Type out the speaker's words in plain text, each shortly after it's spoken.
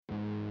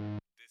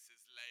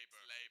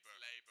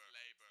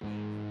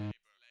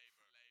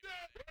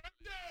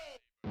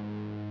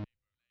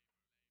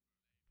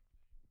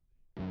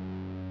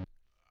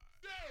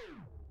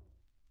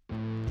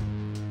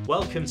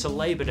Welcome to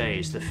Labour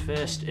Days, the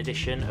first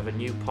edition of a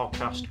new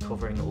podcast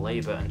covering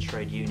labour and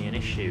trade union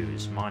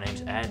issues. My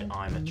name's Ed,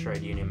 I'm a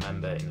trade union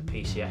member in the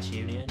PCS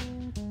union.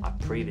 I've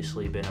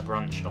previously been a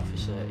branch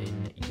officer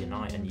in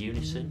Unite and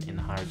Unison in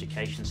the higher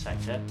education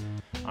sector,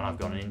 and I've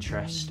got an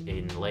interest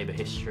in labour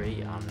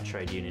history and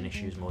trade union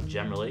issues more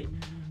generally,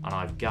 and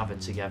I've gathered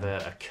together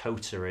a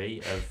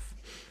coterie of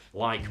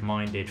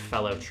like-minded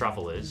fellow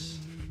travellers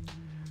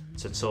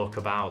to talk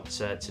about,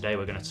 today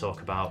we're going to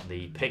talk about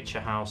the Picture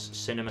House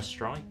cinema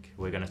strike,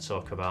 we're going to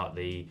talk about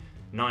the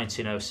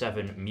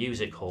 1907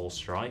 music hall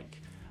strike,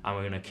 and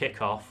we're going to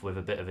kick off with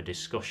a bit of a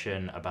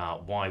discussion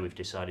about why we've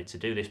decided to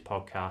do this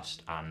podcast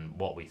and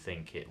what we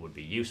think it would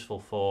be useful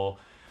for,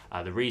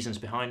 the reasons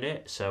behind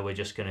it. So we're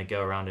just going to go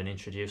around and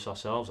introduce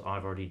ourselves.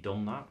 I've already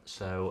done that.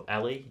 So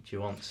Ellie, do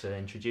you want to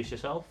introduce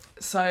yourself?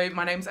 So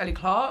my name's Ellie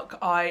Clark.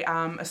 I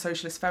am a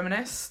socialist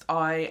feminist.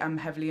 I am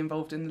heavily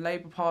involved in the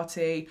Labour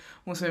Party,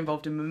 also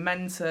involved in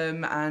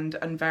Momentum and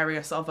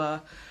various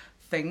other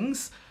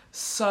things.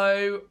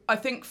 So I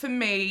think for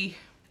me,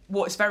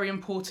 what's very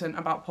important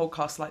about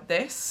podcasts like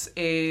this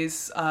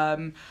is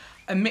a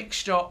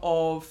mixture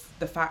of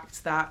the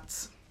fact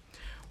that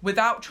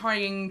without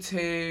trying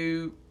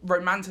to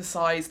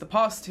romanticise the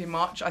past too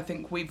much, I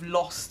think we've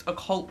lost a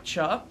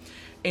culture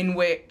in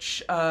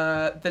which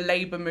the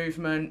labour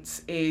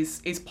movement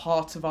is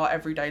part of our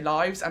everyday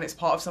lives, and it's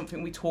part of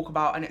something we talk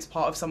about, and it's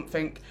part of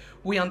something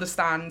we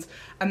understand,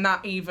 and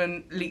that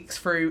even leaks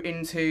through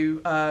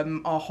into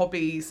our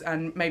hobbies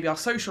and maybe our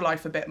social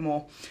life a bit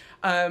more.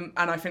 And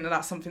I think that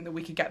that's something that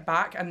we could get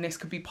back, and this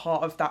could be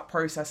part of that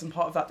process and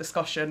part of that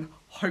discussion,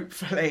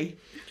 hopefully.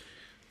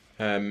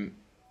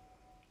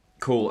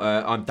 Cool.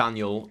 I'm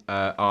Daniel.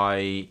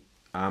 I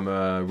am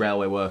a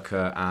railway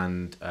worker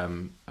and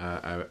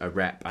a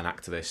rep and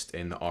activist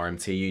in the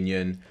RMT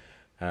union.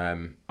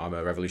 I'm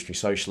a revolutionary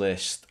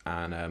socialist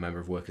and a member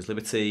of Workers'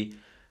 Liberty.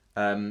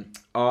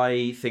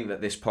 I think that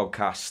this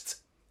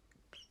podcast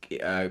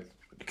kind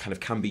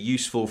of can be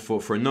useful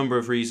for a number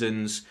of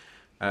reasons.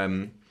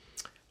 I'm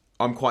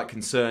quite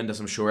concerned, as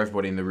I'm sure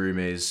everybody in the room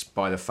is,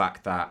 by the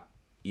fact that,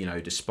 you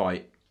know,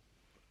 despite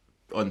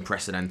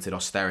unprecedented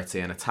austerity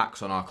and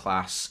attacks on our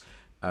class,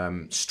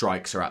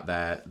 strikes are at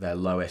their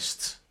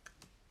lowest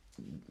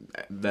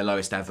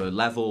ever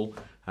level.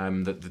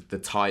 The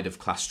tide of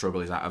class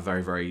struggle is at a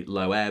very, very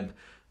low ebb.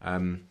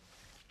 And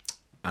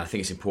I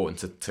think it's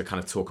important to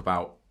kind of talk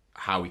about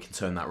how we can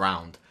turn that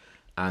round.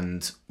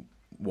 And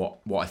what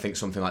I think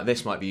something like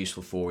this might be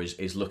useful for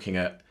is looking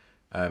at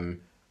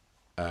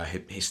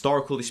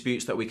historical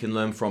disputes that we can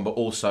learn from, but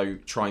also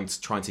trying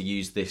to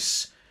use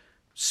this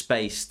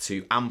space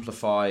to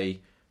amplify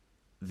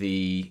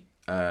the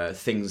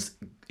things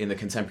in the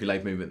contemporary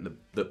labour movement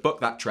that buck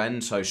that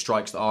trend. So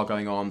strikes that are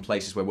going on,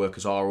 places where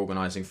workers are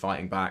organising,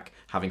 fighting back,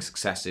 having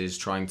successes,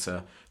 trying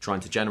to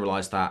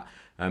generalise that,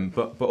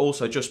 but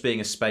also just being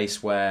a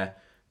space where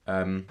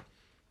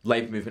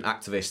labour movement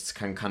activists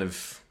can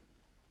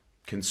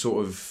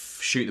sort of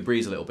shoot the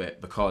breeze a little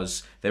bit,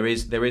 because there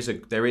is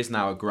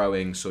now a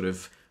growing sort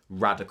of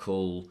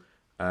radical,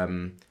 a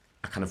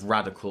kind of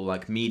radical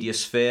like media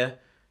sphere,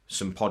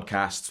 some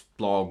podcasts,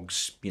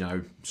 blogs, you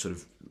know, sort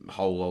of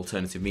whole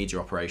alternative media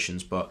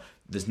operations, but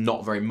there's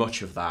not very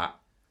much of that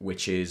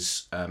which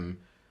is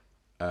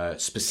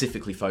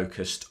specifically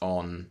focused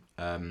on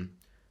the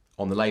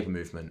labour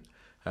movement.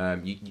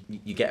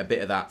 You get a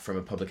bit of that from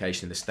a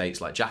publication in the States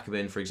like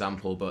Jacobin, for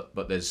example,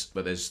 but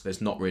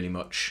there's not really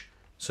much,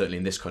 certainly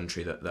in this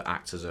country, that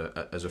acts as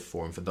a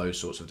forum for those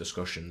sorts of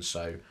discussions.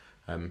 So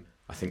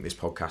I think this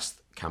podcast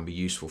can be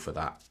useful for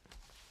that.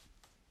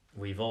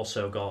 We've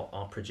also got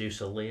our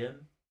producer Liam.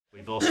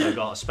 We've also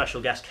got a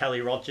special guest,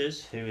 Kelly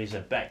Rogers, who is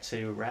a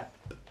Beck2 rep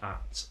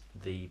at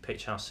the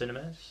Picture House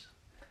Cinemas.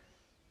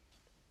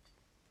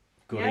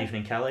 Good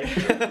evening, Kelly.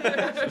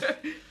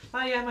 Hi,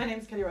 my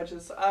name's Kelly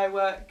Rogers. I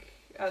work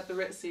at the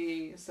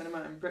Ritzy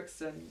Cinema in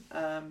Brixton,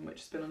 which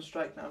has been on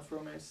strike now for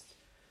almost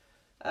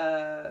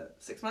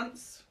 6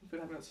 months. We've been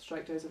having lots of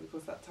strike days over the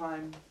course of that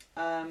time.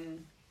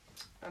 And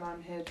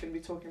I'm here going to be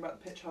talking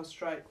about the Picture House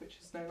strike, which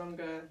is no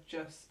longer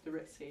just the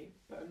Ritzy,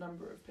 but a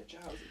number of picture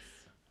houses.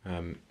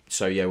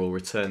 So yeah,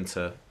 we'll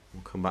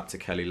come back to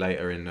Kelly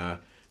later in the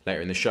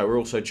show. We're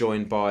also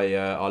joined by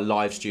our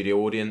live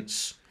studio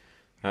audience,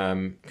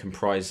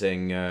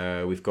 comprising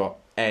we've got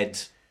Ed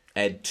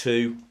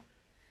 2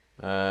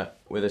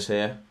 with us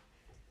here.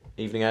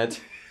 Evening, Ed.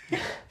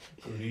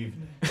 Good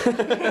evening.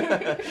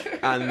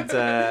 And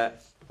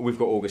we've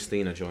got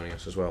Augustina joining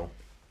us as well.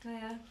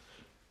 Hiya.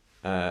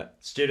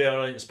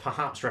 Studio audience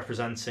perhaps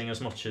representing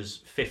as much as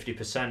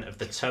 50% of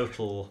the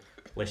total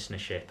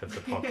listenership of the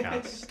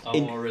podcast.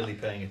 I'm not really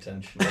paying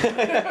attention.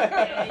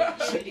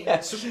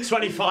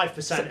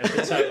 25% of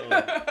the total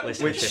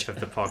listenership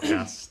of the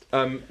podcast.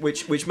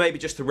 Which maybe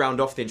just to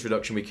round off the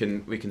introduction, we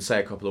can say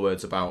a couple of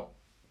words about,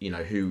 you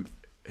know, who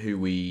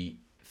we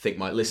think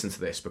might listen to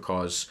this,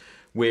 because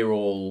we're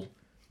all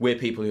we're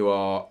people who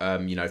are,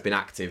 have been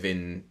active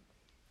in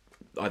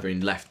either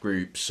in left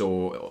groups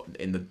or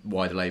in the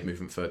wider Labour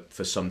movement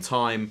for some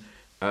time.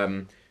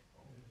 I'm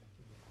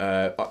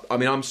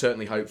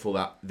certainly hopeful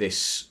that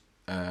this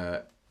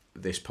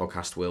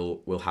podcast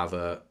will have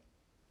a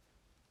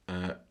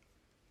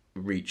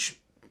reach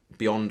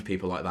beyond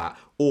people like that,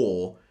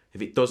 or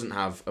if it doesn't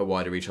have a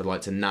wider reach, I'd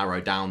like to narrow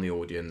down the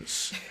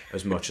audience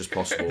as much as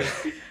possible,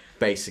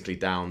 basically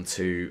down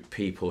to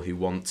people who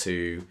want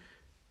to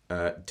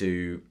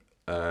do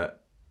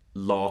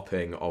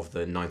LARPing of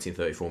the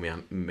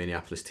 1934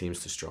 Minneapolis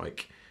Teamsters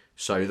strike.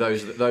 So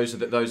those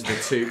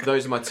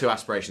are my two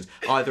aspirations.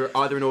 Either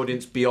an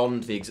audience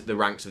beyond the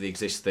ranks of the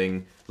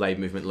existing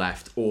Labour movement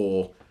left,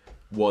 or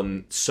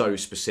one so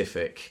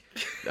specific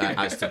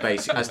as to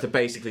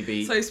basically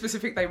be so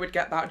specific they would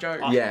get that joke.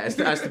 Yeah,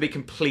 as to be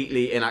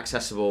completely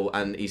inaccessible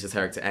and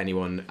esoteric to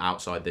anyone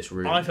outside this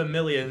room. Either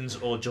millions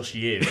or just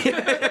you,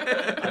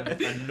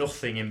 and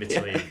nothing in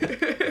between.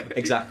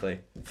 Exactly.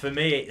 For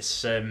me,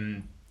 it's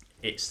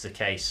the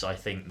case. I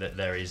think that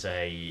there is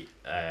a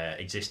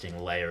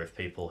existing layer of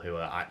people who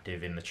are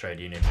active in the trade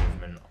union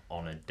movement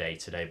on a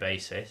day-to-day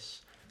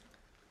basis,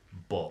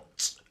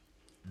 but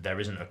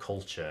there isn't a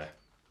culture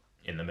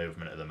in the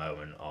movement at the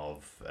moment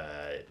of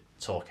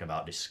talking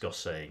about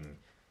discussing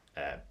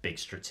big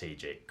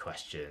strategic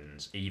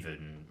questions,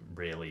 even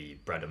really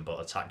bread and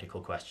butter tactical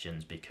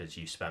questions, because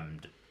you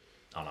spend,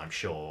 and I'm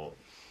sure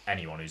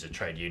anyone who's a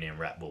trade union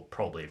rep will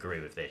probably agree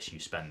with this, you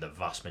spend the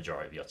vast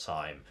majority of your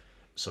time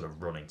sort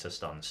of running to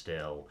stand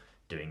still,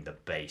 doing the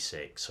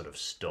basic sort of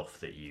stuff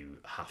that you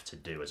have to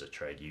do as a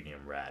trade union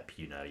rep.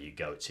 You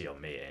go to your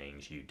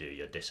meetings, you do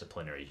your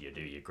disciplinaries, you do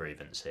your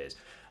grievances,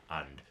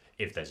 and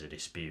if there's a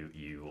dispute,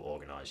 you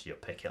organise your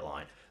picket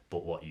line.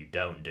 But what you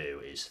don't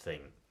do is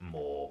think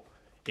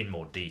in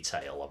more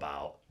detail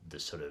about the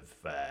sort of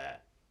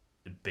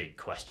big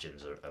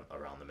questions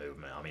around the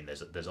movement. I mean,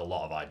 there's a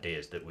lot of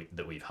ideas that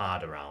we've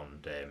had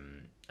around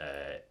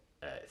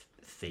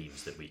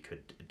themes that we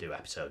could do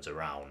episodes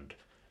around.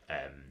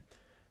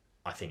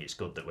 I think it's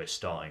good that we're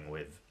starting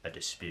with a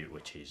dispute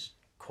which is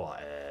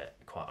quite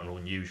an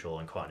unusual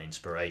and quite an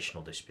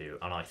inspirational dispute,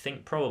 and I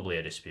think probably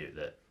a dispute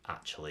that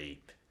actually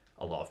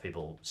a lot of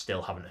people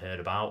still haven't heard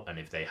about, and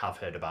if they have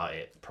heard about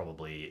it,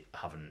 probably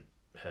haven't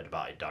heard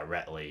about it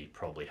directly,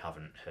 probably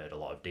haven't heard a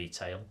lot of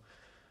detail.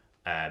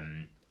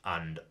 And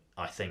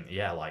I think,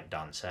 like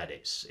Dan said,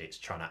 it's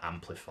trying to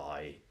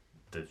amplify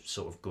the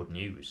sort of good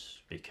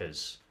news,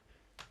 because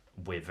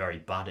we're very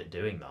bad at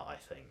doing that, I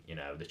think.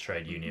 The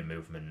trade union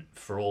movement,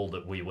 for all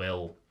that we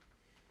will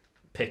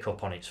pick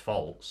up on its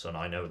faults, and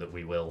I know that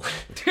we will,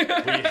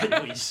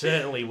 we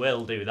certainly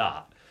will do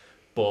that,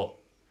 but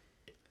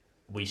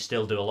we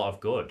still do a lot of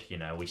good.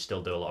 We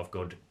still do a lot of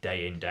good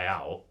day in, day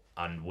out,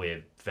 and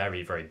we're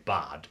very, very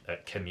bad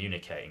at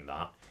communicating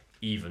that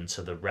even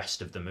to the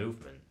rest of the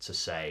movement, to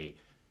say,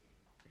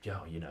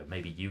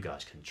 maybe you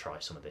guys can try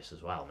some of this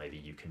as well. Maybe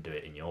you can do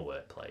it in your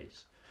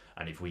workplace.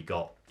 And if we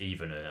got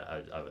even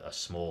a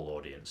small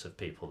audience of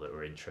people that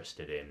were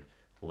interested in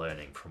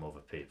learning from other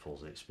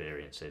people's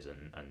experiences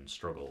and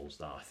struggles,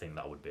 I think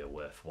that would be a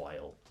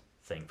worthwhile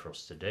thing for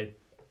us to do.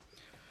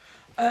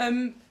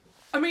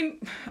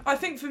 I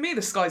think for me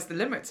the sky's the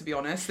limit, to be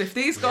honest. If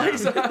these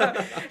guys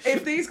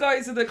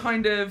are the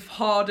kind of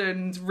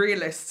hardened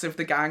realists of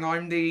the gang,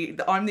 I'm the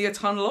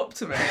eternal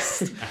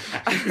optimist.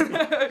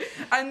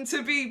 And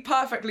to be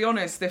perfectly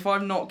honest, if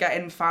I'm not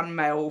getting fan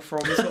mail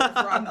from sort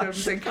of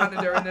randoms in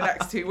Canada in the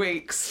next 2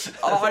 weeks,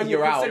 I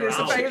will consider this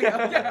a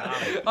failure. Yeah,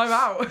 I'm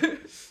out.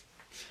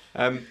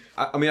 I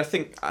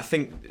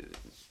think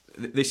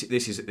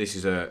this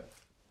is a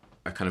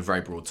kind of very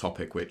broad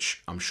topic,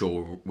 which I'm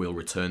sure we'll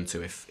return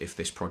to if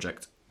this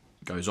project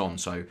goes on.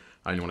 So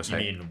I only want to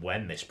say... You mean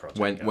when this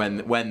project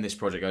when this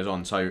project goes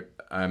on. So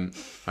I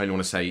only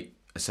want to say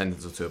a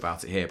sentence or two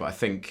about it here, but I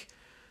think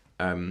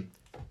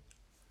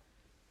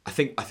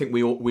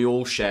we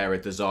all share a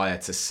desire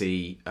to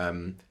see a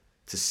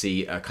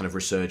kind of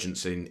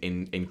resurgence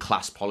in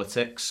class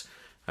politics,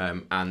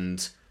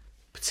 and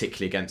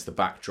particularly against the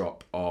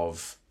backdrop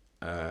of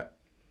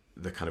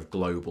the kind of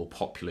global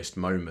populist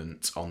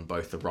moment on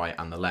both the right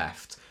and the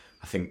left.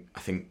 I think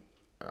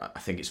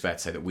it's fair to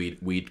say that we're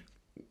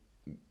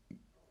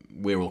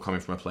all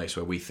coming from a place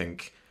where we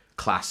think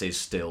class is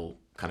still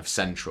kind of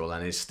central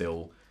and is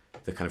still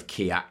the kind of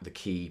key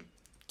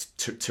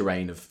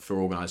terrain for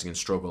organising and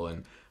struggle,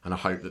 and I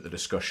hope that the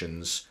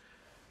discussions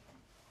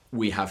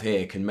we have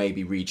here can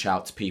maybe reach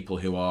out to people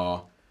who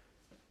are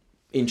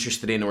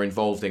interested in or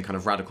involved in kind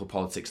of radical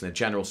politics in a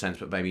general sense,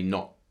 but maybe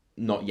not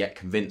yet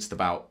convinced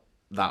about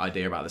that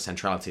idea about the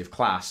centrality of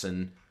class,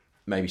 and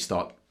maybe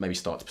start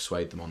to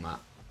persuade them on that.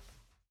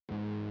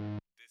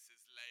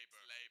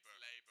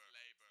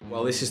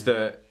 Well, this is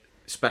the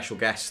special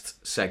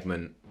guest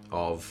segment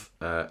of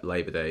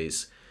Labour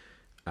Days,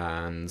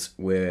 and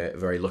we're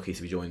very lucky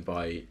to be joined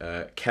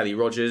by Kelly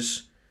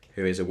Rogers,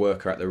 who is a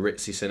worker at the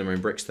Ritzy Cinema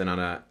in Brixton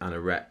and a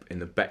rep in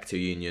the Bector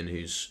Union,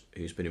 who's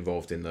been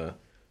involved in the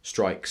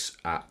strikes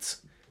at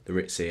the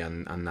Ritzy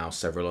and now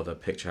several other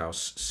Picture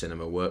House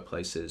cinema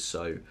workplaces.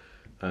 So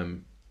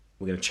we're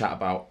going to chat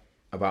about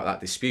that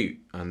dispute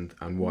and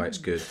why it's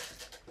good,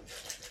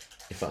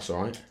 if that's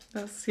all right.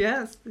 That's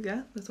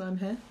why I'm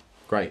here.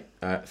 Great.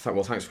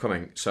 Well, thanks for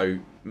coming. So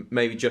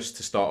maybe just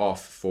to start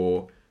off,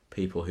 for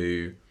people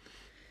who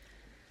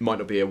might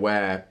not be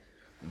aware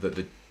that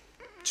the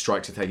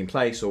strikes are taking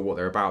place or what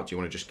they're about, do you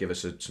want to just give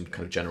us some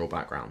kind of general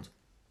background?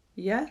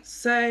 Yeah,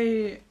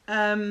 so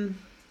I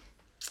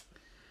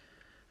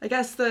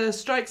guess the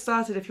strike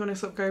started, if you want to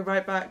sort of go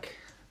right back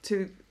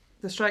to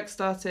the strike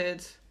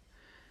started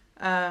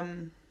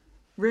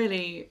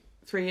really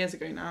 3 years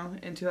ago now,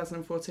 in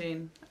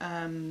 2014.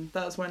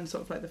 That was when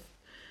sort of like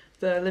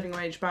the living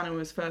wage banner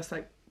was first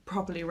like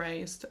properly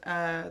raised.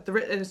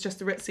 It was just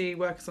the Ritzy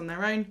workers on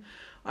their own.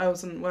 I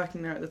wasn't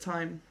working there at the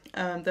time.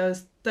 There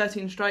was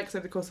 13 strikes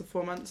over the course of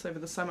 4 months over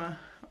the summer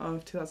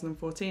of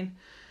 2014.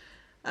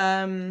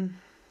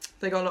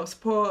 They got a lot of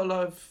support, a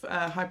lot of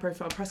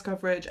high-profile press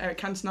coverage. Eric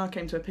Cantona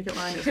came to a picket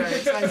line. It was very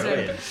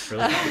exciting.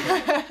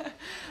 Brilliant.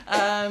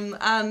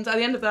 And at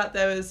the end of that,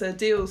 there was a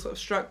deal sort of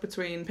struck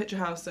between Picture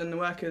House and the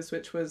workers,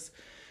 which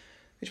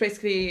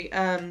basically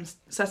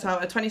set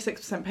out a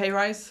 26% pay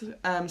rise,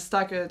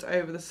 staggered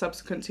over the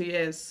subsequent 2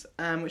 years,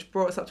 which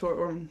brought us up to what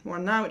we're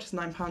on now, which is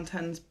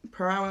 £9.10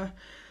 per hour.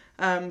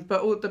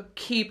 But the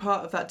key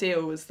part of that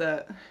deal was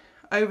that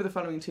over the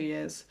following 2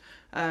 years,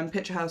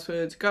 Picture House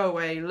would go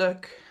away,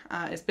 look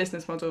at its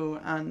business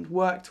model and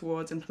work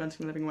towards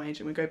implementing a living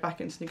wage, and we'd go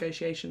back into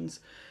negotiations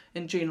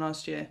in June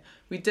last year.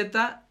 We did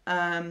that.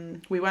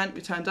 We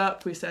turned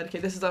up, we said, okay,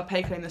 this is our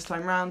pay claim this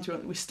time round.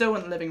 We still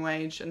want the living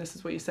wage, and this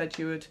is what you said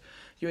you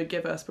would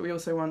give us, but we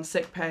also want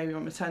sick pay, we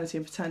want maternity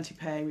and paternity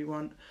pay, we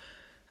want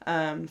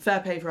fair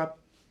pay for our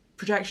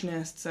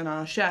projectionists and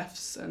our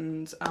chefs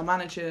and our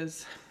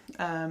managers.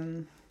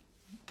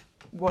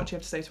 What do you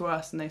have to say to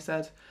us? And they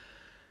said,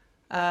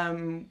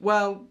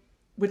 well,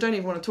 we don't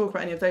even want to talk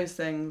about any of those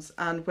things,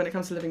 and when it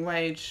comes to living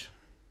wage,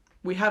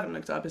 we haven't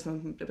looked at our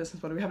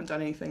business model, we haven't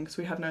done anything, because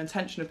we have no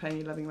intention of paying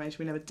you living wage,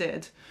 we never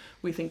did.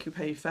 We think we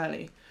pay you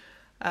fairly.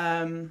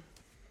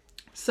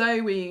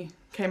 So we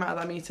came out of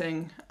that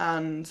meeting,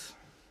 and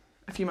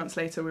a few months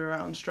later we were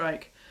out on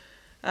strike.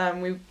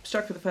 We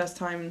struck for the first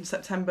time in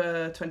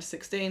September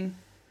 2016,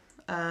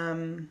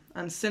 and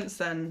since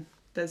then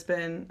there's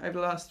been, over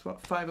the last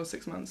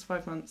 5 months,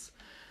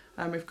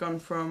 we've gone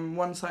from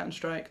 1 site on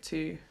strike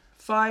to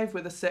 5,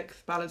 with a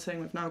 6th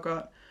balloting. We've now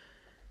got,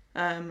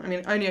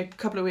 only a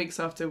couple of weeks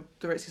after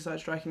the Ritzy started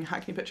striking,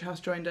 Hackney Picture House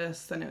joined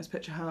us, then it was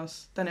Picture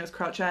House, then it was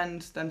Crouch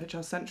End, then Picture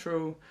House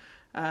Central,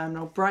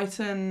 now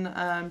Brighton,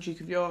 Duke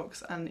of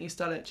York's, and East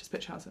Dulwich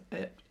Picture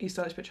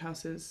Picture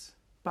House is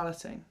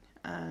balloting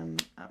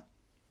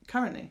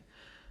currently.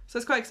 So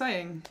it's quite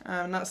exciting,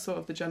 and that's sort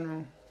of the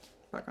general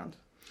background.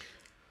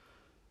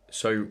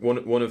 So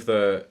one of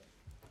the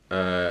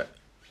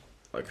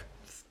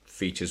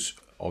features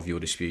of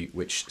your dispute,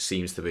 which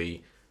seems to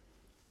be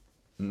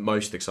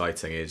most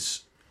exciting,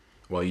 is,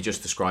 well, you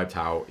just described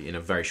how in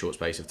a very short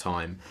space of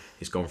time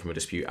it's gone from a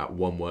dispute at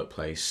one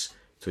workplace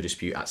to a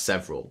dispute at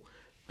several,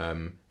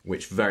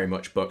 which very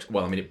much bucks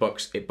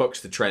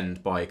the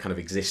trend by kind of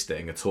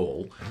existing at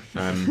all,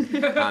 and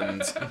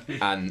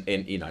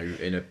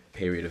in a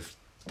period of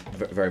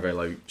very, very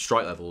low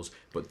strike levels,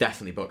 but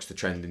definitely bucks the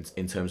trend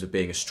in terms of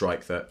being a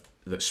strike that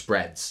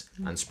spreads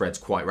and spreads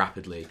quite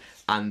rapidly,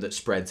 and that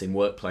spreads in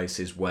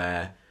workplaces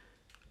where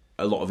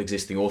a lot of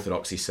existing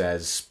orthodoxy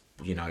says,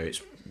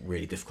 it's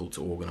really difficult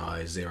to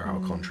organise, 0-hour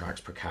contracts,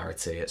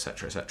 precarity,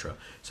 etc., etc.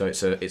 So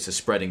it's a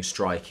spreading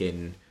strike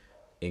in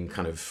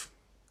kind of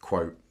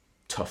quote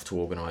tough to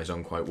organise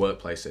unquote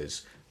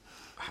workplaces.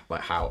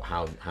 Like how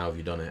have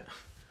you done it?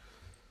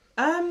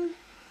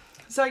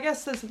 So I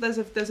guess there's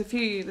a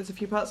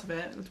few parts of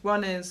it.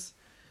 One is,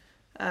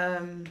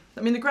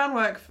 the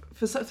groundwork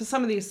for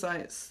some of these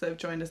sites that have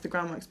joined us, the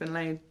groundwork's been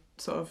laid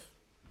sort of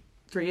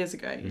 3 years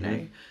ago.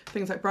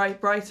 Things like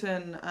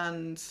Brighton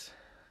and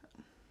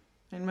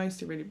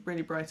mostly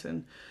really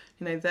Brighton.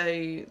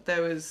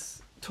 There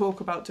was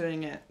talk about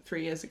doing it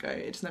 3 years ago.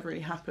 It just never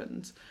really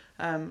happened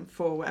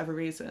for whatever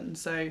reason.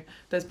 So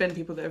there's been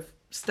people that have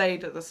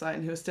stayed at the site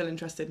and who are still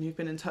interested and who've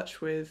been in touch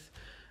with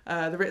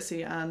the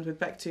Ritzy and with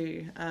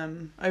Bectu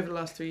over the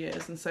last 3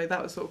 years, and so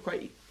that was sort of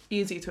quite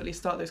easy to at least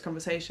start those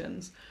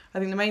conversations. I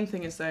think the main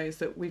thing is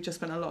that we've just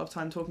spent a lot of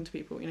time talking to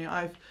people.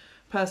 I've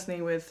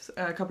personally, with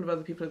a couple of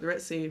other people at the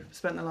Ritzy,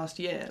 spent the last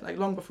year, like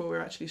long before we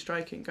were actually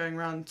striking, going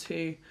around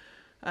to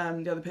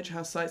the other Picture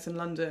House sites in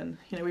London.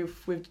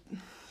 We've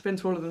been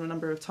to all of them a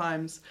number of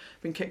times,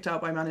 been kicked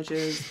out by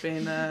managers,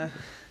 been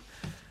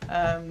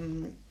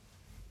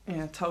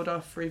told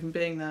off for even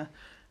being there,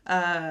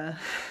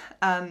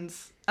 and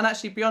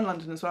actually beyond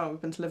London as well.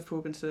 We've been to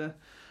Liverpool, been to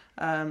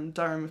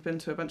Durham, we've been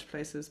to a bunch of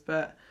places,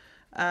 but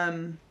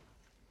and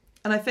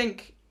I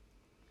think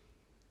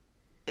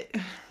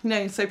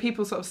so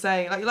people sort of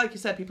say, like you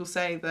said, people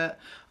say that,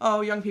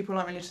 oh, young people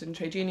aren't really interested in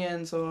trade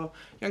unions, or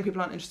young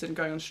people aren't interested in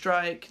going on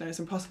strike, it's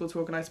impossible to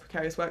organise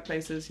precarious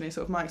workplaces.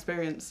 Sort of my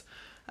experience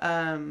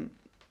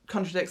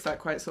contradicts that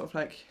quite sort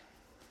of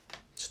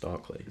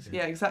starkly.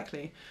 Yeah,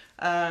 exactly.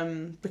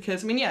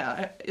 Because I mean,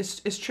 yeah,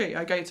 it's true.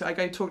 I go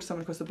talk to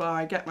someone across the bar.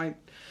 I get my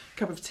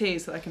cup of tea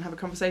so that I can have a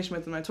conversation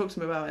with them. I talk to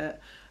them about it,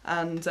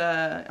 and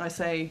I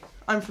say,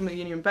 I'm from the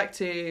union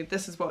Bectu.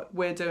 This is what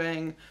we're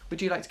doing.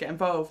 Would you like to get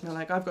involved? And they're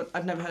like,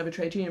 I've never heard of a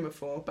trade union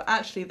before. But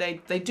actually,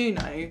 they do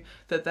know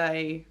that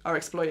they are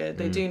exploited.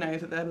 They do know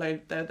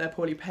that they're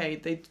poorly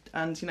paid. They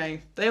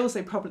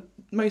also probably,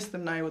 most of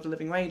them know what the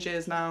living wage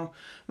is now.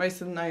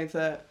 Most of them know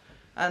that.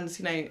 And,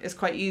 it's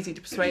quite easy to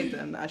persuade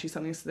them that actually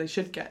something they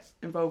should get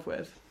involved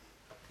with.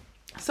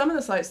 Some of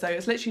the sites, though,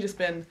 it's literally just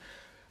been...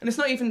 And it's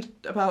not even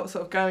about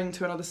sort of going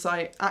to another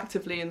site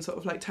actively and sort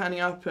of like turning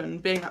up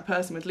and being that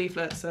person with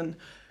leaflets. And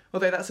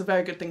although that's a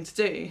very good thing to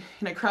do,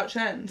 Crouch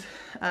End,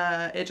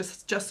 it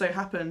just so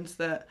happened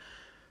that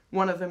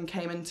one of them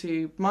came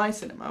into my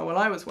cinema while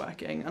I was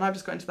working. And I've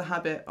just got into the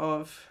habit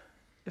of,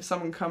 if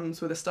someone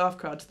comes with a staff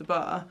card to the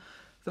bar,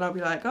 then I'll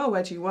be like, oh,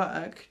 where do you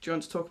work? Do you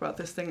want to talk about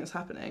this thing that's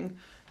happening?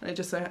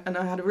 And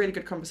I had a really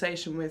good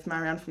conversation with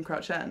Marianne from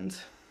Crouch End.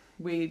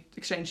 We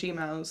exchanged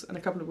emails, and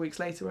a couple of weeks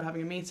later we're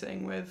having a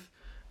meeting with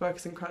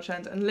workers in Crouch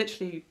End, and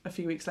literally a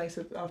few weeks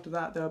later after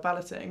that they were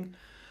balloting.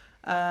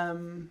 It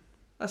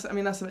was a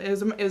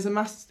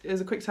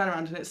quick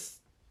turnaround, and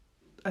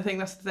I think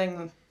that's the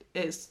thing.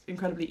 It's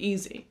incredibly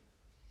easy.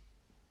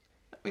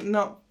 I mean,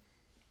 not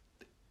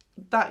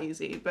that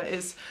easy, but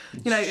it's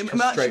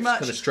much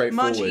straightforward.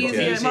 Much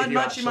easier.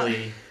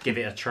 Give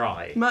it a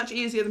try. Much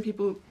easier than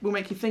people will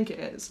make you think it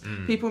is.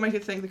 People make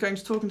it think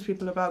that talking to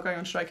people about going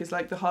on strike is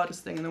like the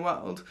hardest thing in the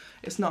world.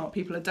 It's not.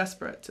 People are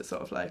desperate to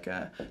sort of like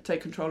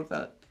take control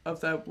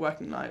of their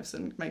working lives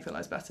and make their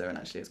lives better, and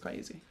actually it's quite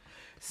easy.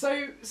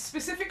 So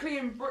specifically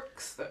in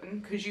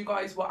Brixton, because you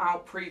guys were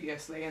out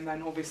previously, and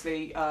then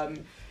obviously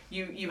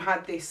you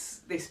had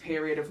this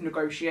period of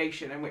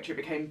negotiation in which it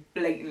became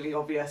blatantly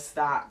obvious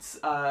that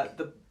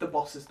the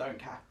bosses don't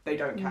care. They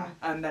don't care,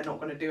 and they're not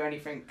going to do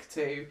anything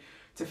to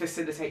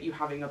facilitate you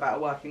having a better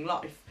working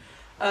life.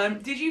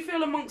 Did you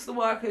feel amongst the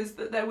workers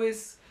that there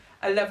was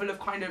a level of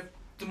kind of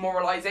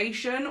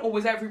demoralisation, or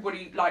was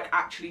everybody like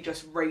actually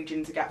just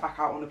raging to get back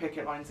out on the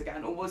picket lines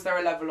again, or was there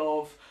a level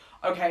of,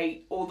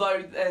 okay,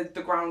 although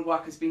the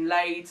groundwork has been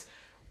laid,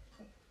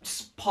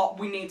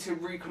 we need to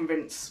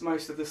reconvince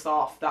most of the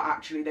staff that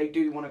actually they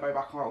do want to go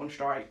back out on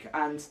strike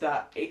and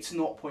that it's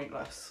not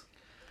pointless?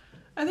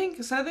 I think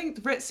the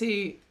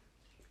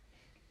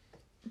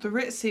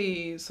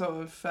RTSI sort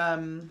of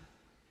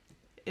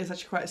is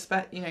actually quite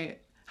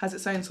has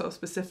its own sort of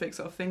specific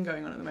sort of thing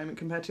going on at the moment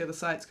compared to the other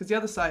sites, because the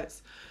other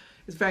sites,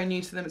 it's very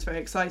new to them, it's very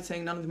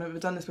exciting, none of them have ever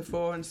done this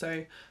before, and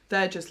so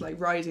they're just like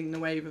riding the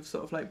wave of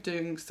sort of like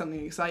doing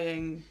something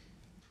exciting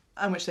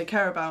and which they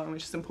care about and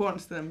which is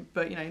important to them.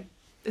 But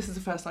this is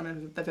the first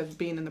time they've ever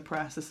been in the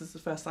press. This is the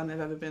first time they've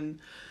ever been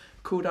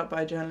called up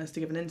by a journalist to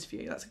give an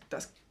interview.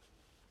 That's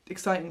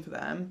exciting for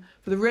them.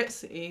 For the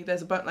RTSI,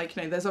 there's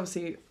there's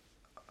obviously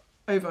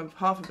over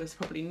half of us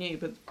probably new,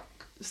 but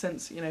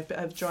since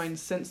have joined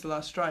since the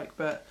last strike.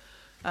 But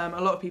a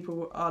lot of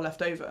people are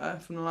left over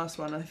from the last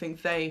one. I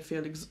think they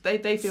feel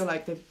they feel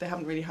like they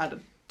haven't really had a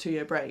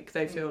 2-year break.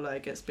 They feel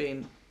like it's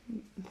been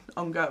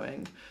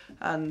ongoing,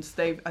 and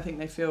I think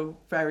they feel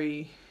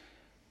very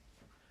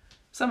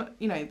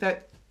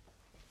that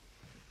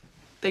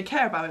they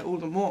care about it all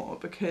the more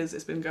because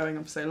it's been going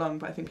on for so long.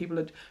 But I think people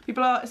are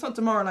it's not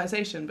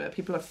demoralisation, but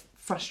people are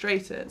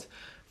frustrated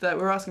that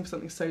we're asking for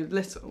something so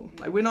little.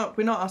 Like we're not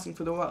asking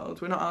for the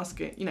world. We're not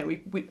asking,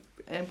 we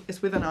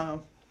it's within our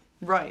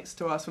rights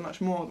to ask for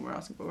much more than we're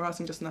asking for. We're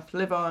asking just enough to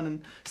live on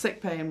and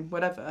sick pay and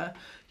whatever.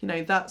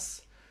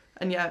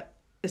 And yet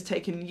it's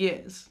taken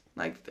years.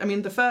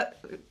 The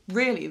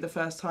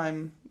first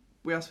time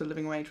we asked for a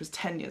living wage was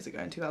 10 years ago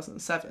in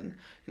 2007.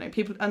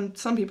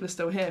 Some people are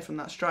still here from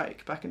that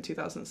strike back in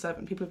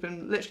 2007. People have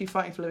been literally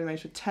fighting for living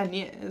wage for 10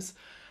 years,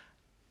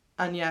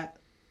 and yet,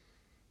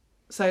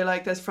 so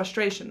there's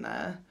frustration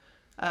there,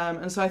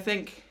 and so I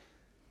think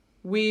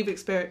we've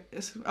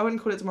experienced, I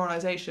wouldn't call it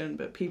demoralisation,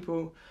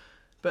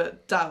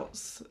 but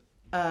doubts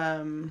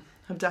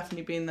have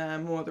definitely been there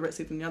more at the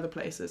RTSI than the other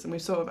places, and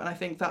and I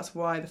think that's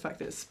why the fact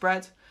that it's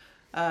spread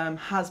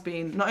has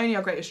been not only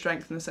our greatest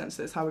strength in the sense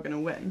that it's how we're going to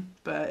win,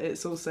 but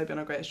it's also been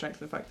our greatest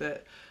strength in the fact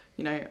that,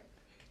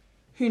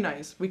 who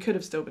knows, we could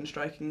have still been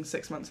striking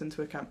 6 months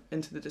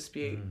into the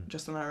dispute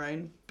just on our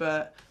own,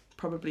 but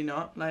probably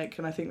not. And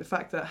I think the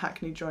fact that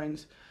Hackney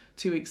joined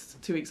 2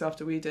 weeks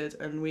after we did,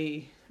 and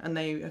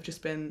they have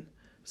just been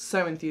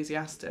so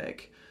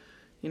enthusiastic.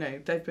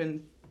 They've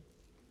been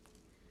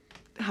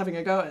having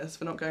a go at us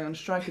for not going on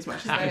strike as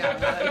much as they are.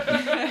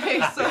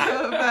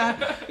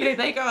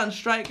 They go on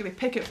strike, they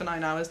picket for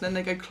 9 hours, and then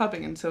they go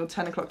clubbing until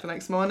 10 o'clock the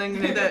next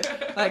morning.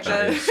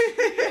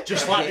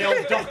 Just like the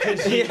old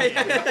dockers.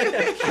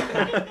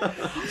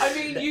 I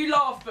mean, you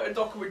laugh, but a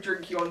docker would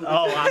drink you on the...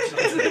 Oh,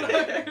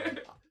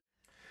 absolutely.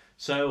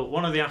 So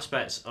one of the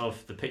aspects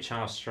of the Pitch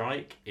House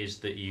strike is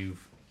that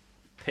you've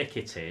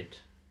picketed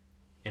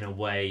in a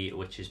way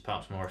which is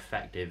perhaps more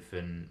effective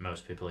than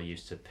most people are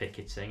used to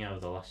picketing over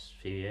the last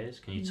few years.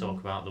 Can you talk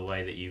about the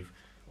way that you've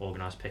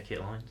organised picket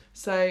lines?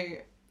 So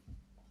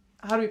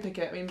how do we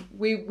picket? I mean,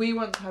 we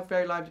want to have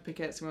very lively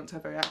pickets, we want to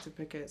have very active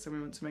pickets, and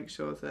we want to make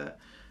sure that,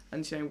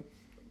 and you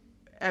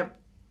know,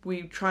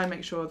 we try and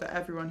make sure that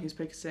everyone who's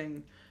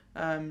picketing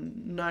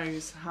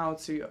knows how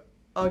to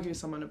argue with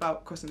someone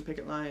about crossing the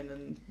picket line,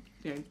 and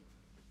you know,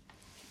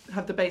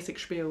 have the basic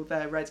spiel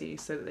there ready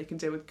so that they can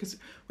deal with, because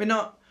we're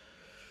not.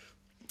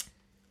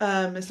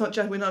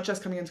 We're not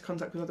just coming into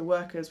contact with other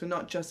workers. We're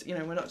not just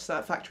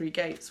at factory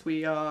gates.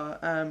 We're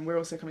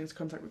also coming into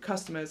contact with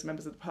customers,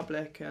 members of the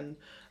public, and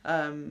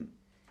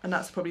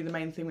that's probably the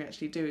main thing we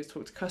actually do, is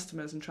talk to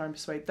customers and try and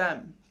persuade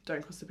them,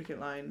 don't cross the picket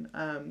line.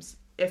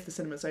 If the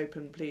cinema's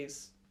open,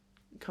 please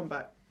come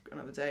back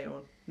another day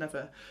or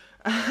never.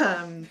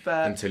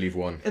 But until you've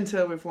won.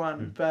 Until we've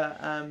won. But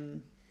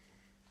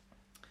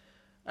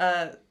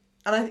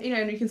and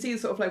you can see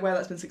sort of like where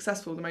that's been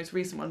successful. The most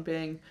recent one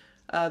being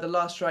the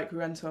last strike we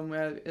went on,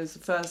 where it was the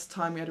first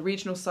time we had a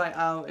regional site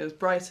out. It was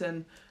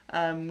Brighton.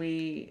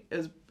 It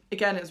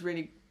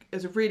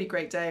was a really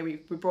great day. We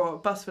brought a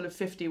bus full of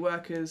 50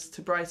 workers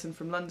to Brighton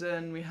from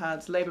London. We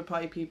had Labour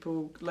Party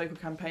people, local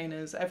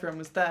campaigners, everyone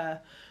was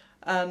there.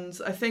 And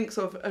I think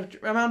sort of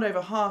around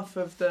over half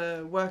of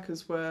the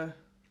workers were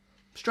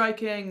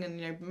striking and,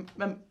 you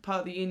know, part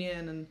of the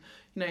union, and,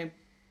 you know,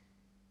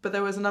 but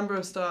there was a number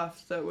of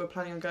staff that were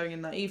planning on going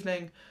in that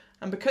evening.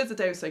 And because the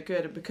day was so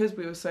good, and because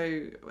we were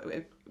so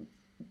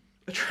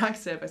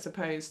attractive, I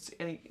suppose,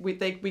 and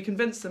we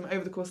convinced them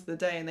over the course of the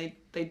day, and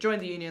they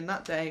joined the union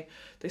that day.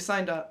 They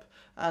signed up,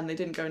 and they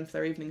didn't go into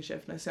their evening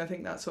shift. And so I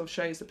think that sort of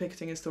shows that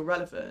picketing is still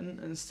relevant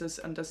and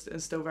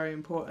is still very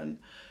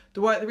important.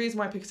 The reason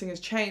why picketing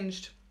has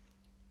changed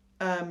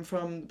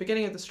from the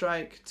beginning of the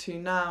strike to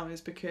now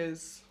is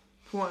because,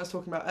 from what I was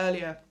talking about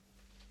earlier,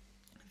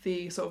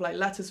 the sort of like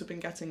letters we've been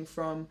getting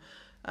from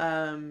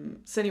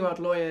Cineworld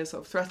lawyers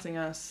sort of threatening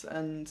us,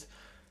 and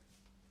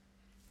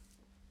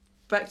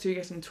Bectu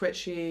getting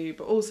twitchy,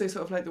 but also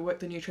sort of like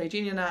the new Trade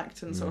Union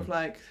Act, and sort of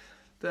like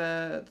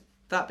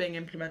that being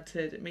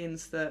implemented, it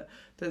means that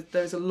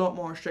there's a lot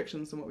more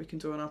restrictions than what we can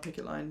do on our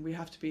picket line. We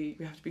have to be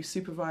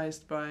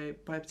supervised by a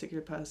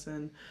particular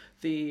person.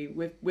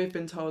 We've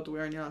been told that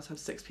we're only allowed to have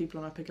 6 people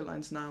on our picket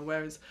lines now,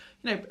 whereas,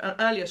 you know,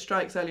 earlier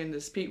in the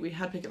dispute, we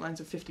had picket lines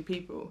of 50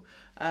 people,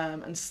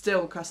 and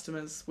still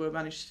customers were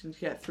managed to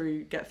get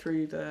through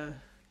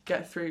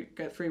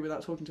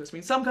without talking to us. I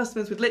mean, some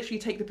customers would literally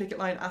take the picket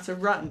line at a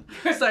run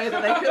so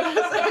that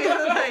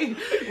they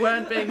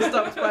weren't being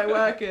stopped by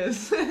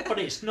workers. But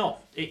it's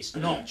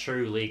not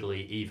true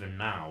legally even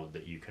now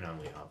that you can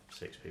only have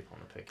 6 people on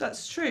the picket.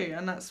 That's true,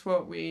 and that's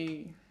what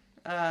we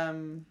are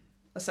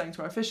saying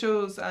to our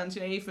officials, and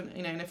even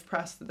and if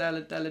pressed, they'll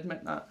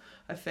admit that.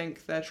 I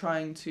think they're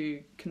trying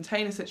to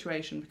contain a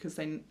situation because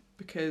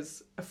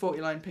a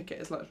 40-line picket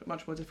is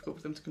much more difficult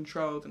for them to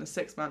control than a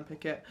 6-man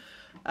picket.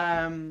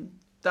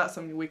 That's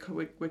something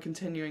we're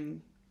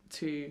continuing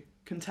to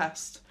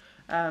contest,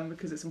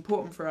 because it's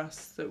important for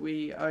us that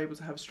we are able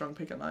to have strong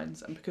picket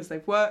lines, and because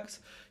they've worked,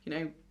 you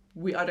know,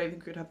 I don't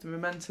think we'd have the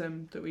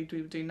momentum that we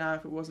do now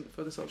if it wasn't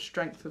for the sort of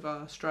strength of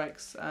our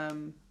strikes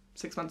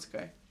 6 months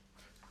ago.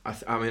 I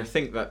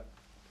think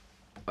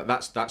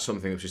that's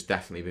something which has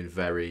definitely been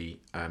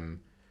very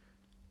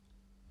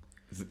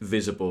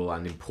visible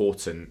and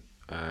important.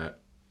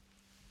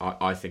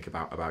 I think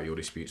about your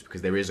disputes,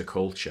 because there is a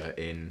culture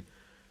in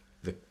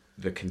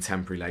the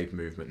contemporary labour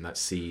movement that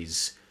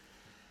sees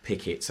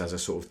pickets as a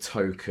sort of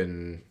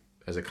token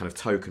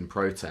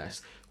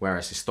protest,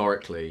 whereas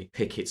historically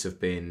pickets have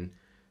been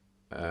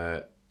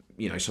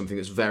something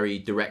that's very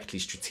directly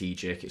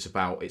strategic. It's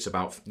about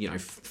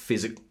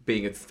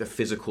being a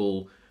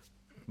physical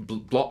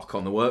block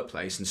on the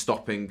workplace and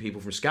stopping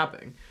people from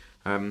scabbing.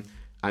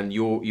 And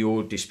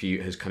your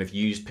dispute has kind of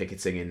used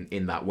picketing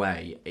in that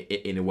way,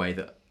 in a way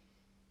that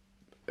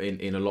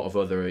in a lot of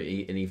other, and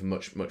even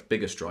much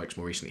bigger strikes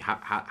more recently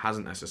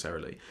hasn't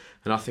necessarily.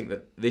 And I think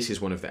that this is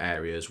one of the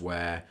areas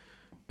where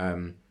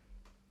the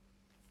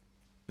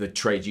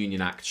Trade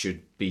Union Act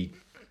should be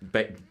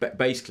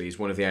basically is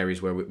one of the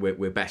areas where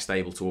we're best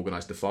able to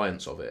organise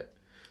defiance of it,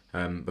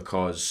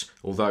 because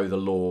although the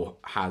law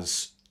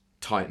has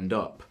tightened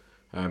up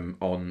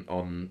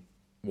on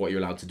what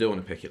you're allowed to do on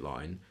a picket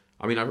line,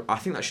 I mean, I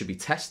think that should be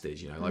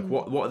tested.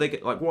 What are they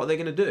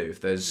going to do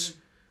if there's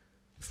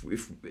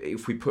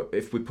if we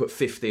put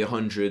 50,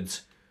 100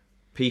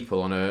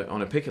 people on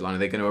a picket line? Are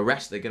they going to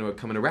arrest? They're going to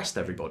come and arrest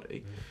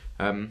everybody.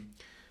 I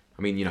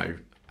mean,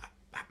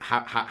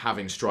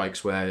 having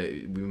strikes where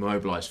we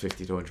mobilise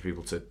 50 to 100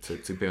 people to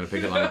be on a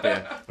picket line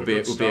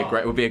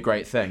would be a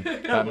great thing.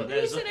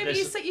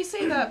 You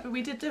say that, but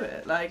we did do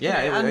it. Exactly.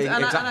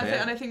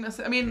 And I think that's.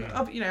 I mean,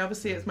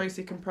 obviously it's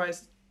mostly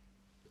comprised.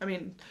 I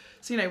mean,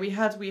 so we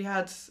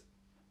had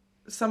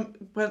some.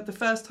 Well, the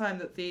first time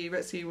that the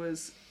Ritzy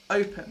was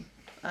open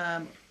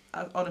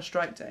on a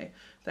strike day,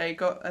 I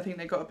think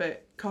they got a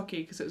bit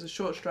cocky because it was a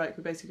short strike.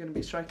 We're basically going to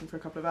be striking for a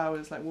couple of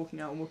hours, like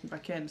walking out and walking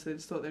back in. So they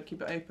just thought they'd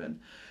keep it open.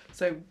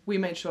 So we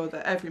made sure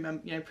that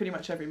pretty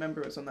much every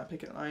member was on that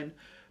picket line,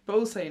 but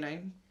also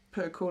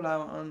put a call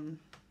out on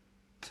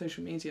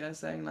social media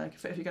saying like,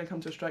 if you're going to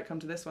come to a strike, come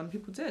to this one.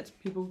 People did.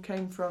 People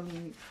came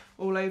from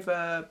all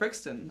over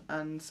Brixton,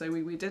 and so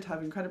we did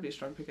have incredibly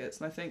strong pickets.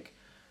 And I think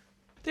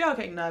they are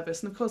getting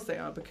nervous, and of course they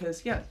are,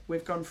 because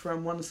we've gone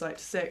from 1 site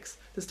to 6.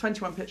 There's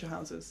 21 picture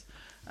houses,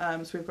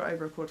 so we've got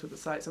over a quarter of the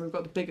sites, and we've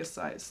got the biggest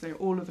sites.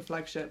 All of the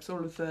flagships, all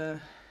of the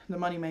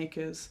money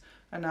makers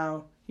are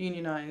now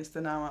unionised.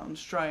 They're now out on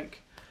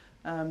strike.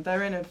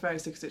 They're in a very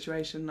sticky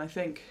situation. I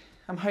think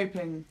I'm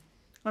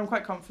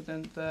quite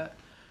confident that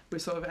we're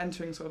sort of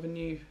entering sort of a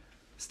new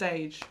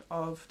stage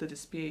of the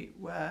dispute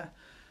where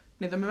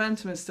the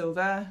momentum is still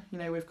there.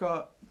 We've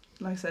got,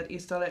 like I said,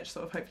 East Dulwich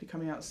sort of hopefully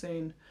coming out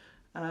soon.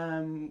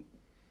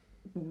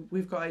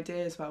 We've got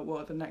ideas about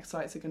what the next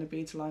sites are going to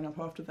be to line up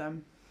after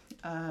them.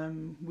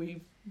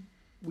 We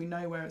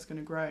know where it's going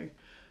to grow.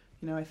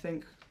 I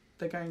think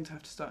they're going to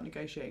have to start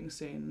negotiating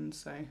soon,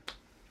 so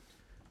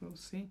we'll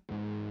see.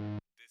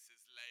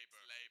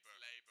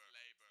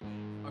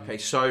 Okay,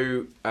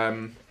 so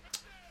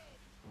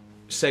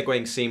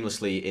segueing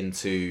seamlessly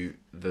into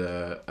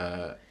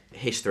the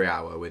history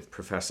hour with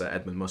Professor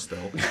Edmund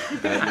Mustill,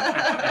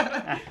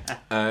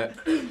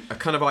 a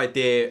kind of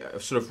idea, a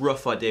sort of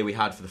rough idea we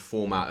had for the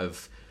format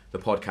of the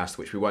podcast,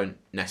 which we won't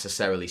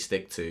necessarily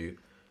stick to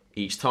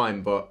each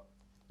time, but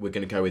we're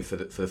going to go with for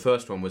the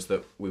first one, was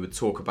that we would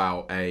talk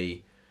about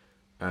a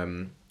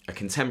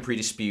contemporary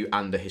dispute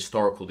and a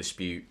historical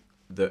dispute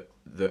that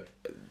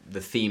the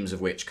themes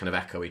of which kind of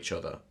echo each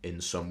other in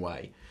some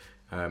way,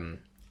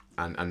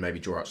 and maybe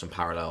draw out some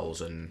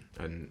parallels and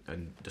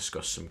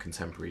discuss some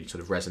contemporary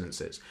sort of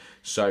resonances.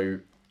 So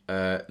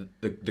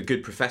the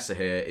good professor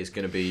here is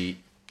going to be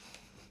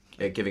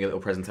giving a little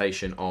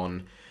presentation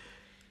on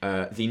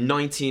the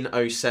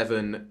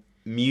 1907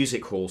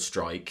 music hall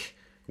strike,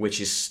 which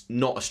is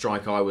not a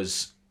strike I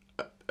was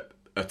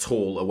at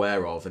all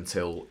aware of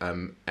until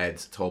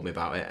Ed told me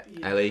about it.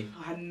 Yeah. Ellie?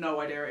 I had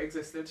no idea it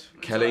existed.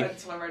 Kelly?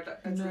 Until I read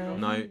that. No.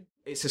 No.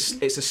 It's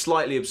a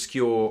slightly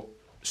obscure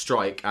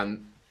strike,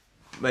 and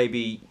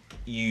maybe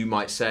you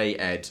might say,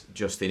 Ed,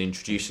 just in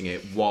introducing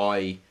it,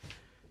 why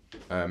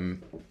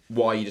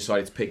you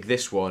decided to pick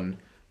this one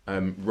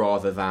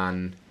rather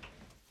than,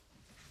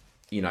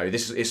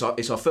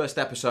 it's our first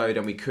episode,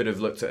 and we could have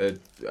looked at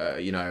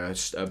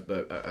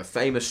a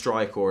famous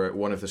strike or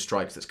one of the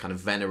strikes that's kind of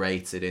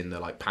venerated in the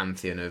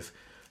pantheon of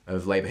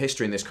Labour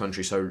history in this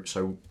country.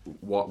 So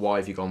why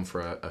have you gone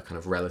for a kind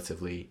of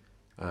relatively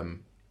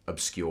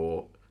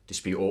obscure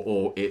dispute,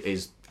 or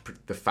is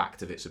the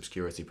fact of its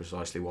obscurity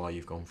precisely why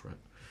you've gone for it?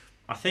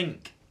 I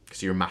think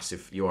because you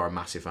are a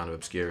massive fan of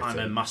obscurity. I'm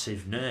a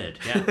massive nerd.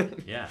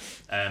 Yeah.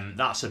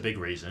 That's a big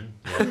reason.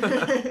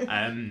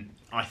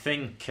 I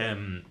think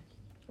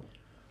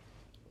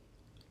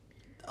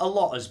a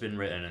lot has been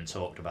written and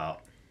talked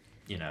about,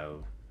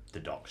 the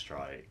dock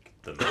strike,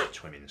 the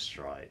March women's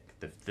strike,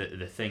 the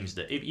things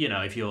that if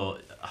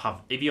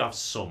you have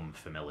some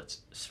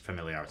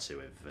familiarity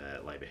with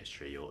Labour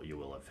history, you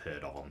will have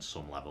heard of on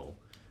some level.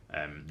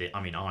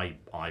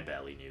 I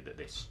barely knew that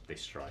this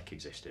strike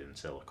existed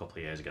until a couple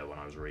of years ago when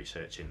I was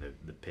researching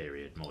the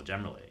period more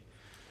generally.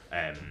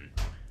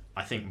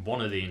 I think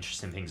one of the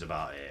interesting things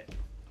about it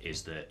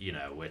is that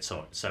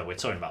we're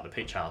talking about the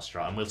Pitch House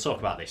strike, and we'll talk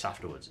about this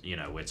afterwards.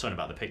 We're talking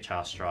about the Pitch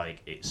House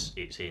strike.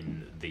 It's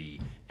in the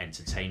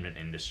entertainment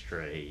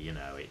industry.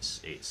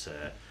 It's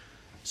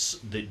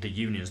the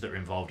unions that are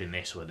involved in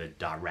this were the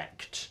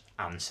direct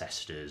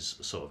ancestors,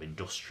 sort of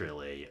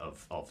industrially,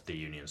 of the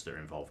unions that are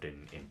involved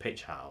in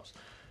Pitch House.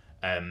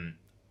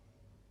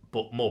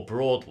 But more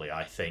broadly,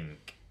 I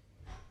think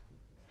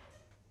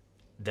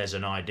there's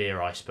an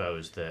idea, I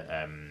suppose,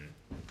 that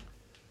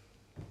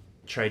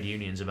trade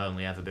unions have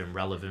only ever been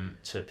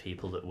relevant to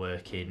people that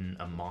work in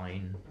a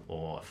mine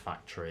or a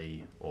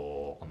factory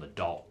or on the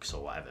docks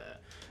or whatever.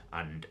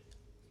 And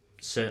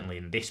certainly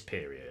in this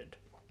period,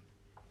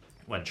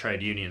 when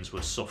trade unions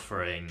were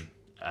suffering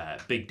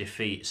big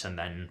defeats and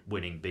then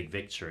winning big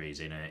victories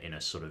in a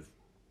sort of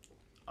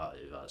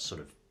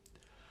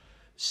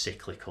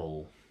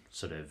cyclical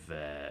sort of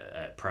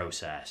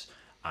process,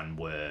 and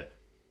were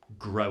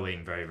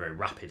growing very, very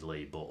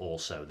rapidly, but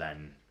also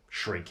then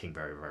shrinking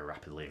very, very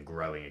rapidly and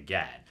growing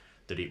again,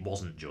 that it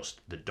wasn't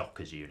just the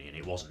Dockers Union,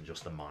 it wasn't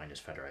just the Miners'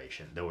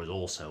 Federation. There was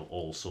also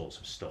all sorts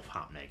of stuff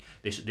happening.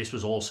 This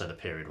was also the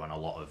period when a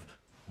lot of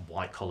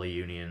white collar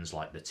unions,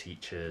 like the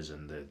teachers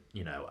and the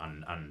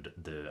and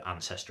the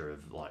ancestor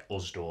of like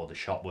USDOR, the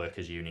shop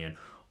workers union,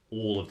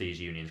 all of these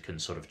unions can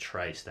sort of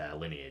trace their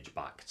lineage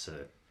back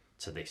to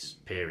this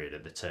period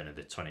at the turn of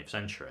the 20th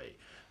century.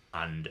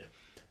 And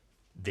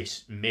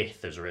this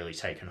myth has really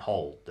taken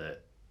hold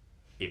that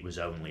it was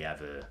only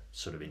ever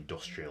sort of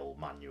industrial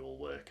manual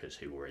workers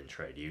who were in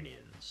trade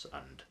unions,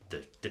 and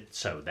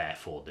so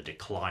therefore the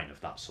decline of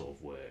that sort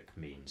of work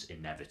means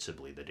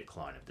inevitably the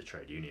decline of the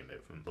trade union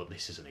movement. But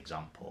this is an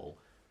example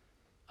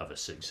of a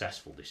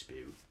successful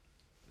dispute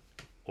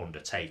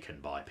undertaken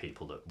by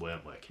people that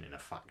weren't working in a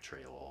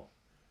factory or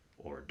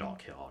a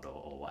dockyard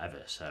or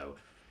whatever. So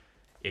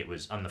it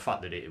was, and the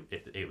fact that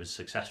it was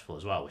successful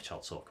as well, which I'll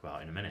talk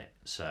about in a minute.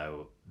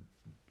 So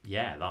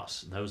yeah,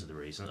 those are the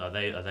reasons. Are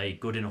they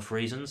good enough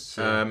reasons?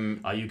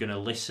 Are you going to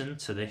listen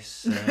to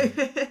this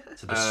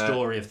to the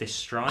story of this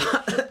strike?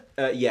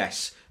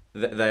 Yes,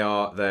 they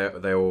are.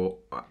 They're all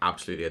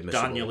absolutely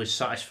admissible. Daniel is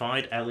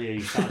satisfied. Ellie, are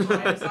you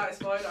satisfied? I'm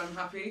satisfied. I'm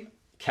happy.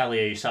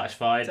 Kelly, are you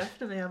satisfied?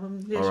 Definitely, I'm on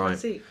the edge All of my right.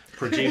 seat.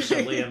 Producer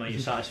Liam, are you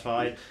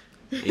satisfied?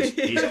 He's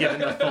giving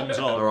the thumbs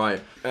up. All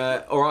right.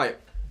 All right.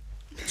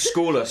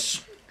 School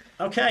us.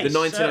 Okay. The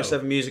 1907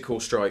 so, musical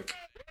strike.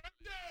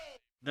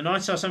 the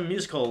 1907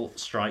 musical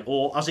strike,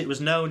 or as it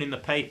was known in the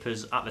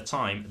papers at the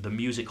time, the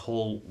Music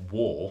Hall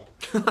War.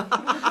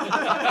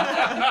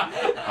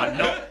 I'm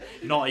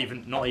not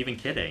even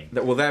kidding.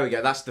 Well, there we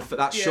go.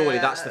 Surely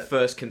Yeah. that's the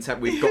first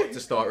contempt. We've got to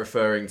start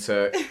referring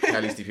to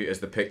Kelly's debut as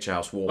the Picture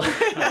House War,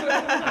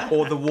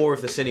 or the War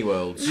of the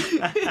Cineworlds.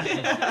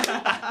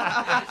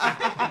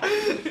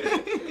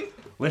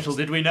 Little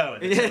did we know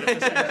at the turn of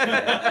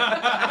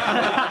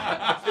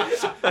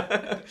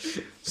the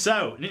century.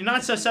 So, in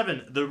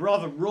 1907, the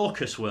rather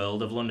raucous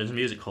world of London's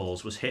music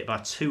halls was hit by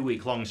a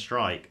 2-week-long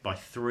strike by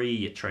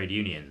 3 trade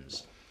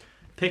unions.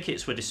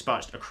 Pickets were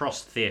dispatched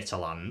across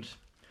Theatreland.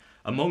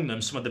 Among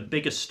them, some of the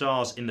biggest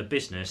stars in the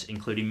business,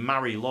 including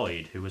Mary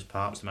Lloyd, who was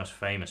perhaps the most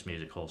famous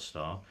music hall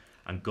star,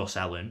 and Gus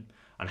Ellen,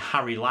 and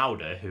Harry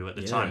Lauder, who at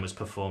the time was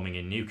performing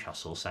in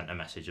Newcastle, sent a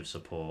message of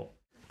support.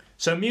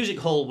 So music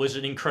hall was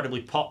an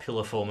incredibly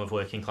popular form of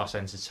working class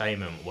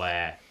entertainment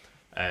where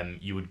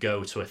you would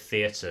go to a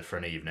theatre for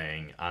an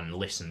evening and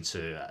listen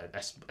to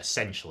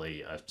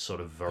essentially a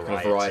sort of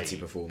variety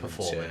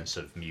performance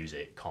of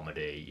music,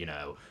 comedy,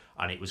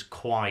 and it was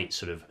quite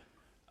sort of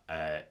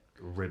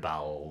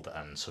ribald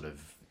and sort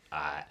of,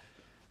 I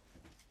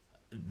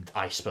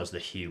suppose the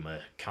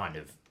humour kind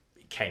of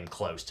came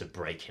close to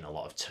breaking a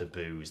lot of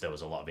taboos. There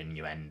was a lot of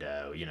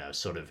innuendo,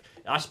 sort of.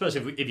 I suppose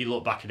if you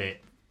look back at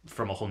it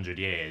from 100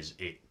 years,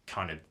 it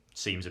kind of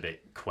seems a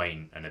bit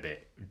quaint and a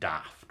bit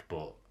daft,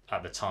 but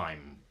at the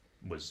time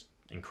was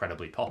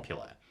incredibly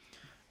popular.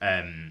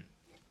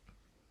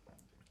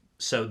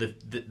 So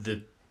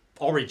the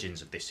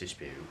origins of this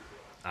dispute,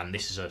 and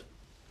this is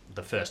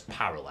the first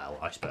parallel,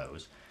 I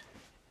suppose,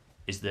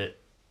 is that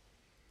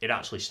it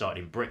actually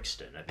started in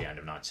Brixton at the end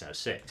of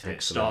 1906. Excellent.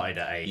 It started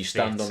at a You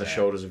stand on the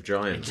shoulders of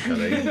giants,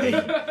 Kelly.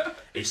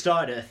 It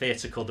started at a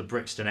theatre called the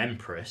Brixton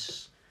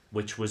Empress,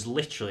 which was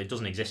literally, it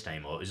doesn't exist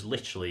anymore, it was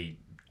literally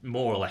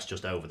more or less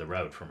just over the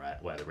road from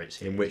where the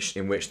Ritz is.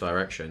 In which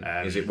direction?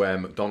 Is it where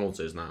McDonald's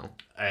is now?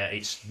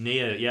 It's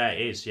near,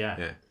 it is,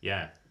 yeah.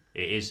 It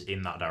is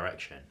in that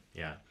direction,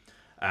 yeah.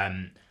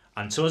 And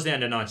towards the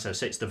end of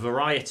 1906, the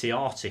Variety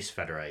Artists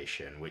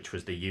Federation, which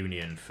was the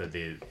union for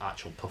the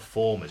actual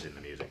performers in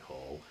the music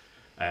hall,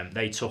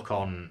 they took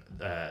on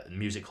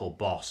music hall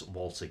boss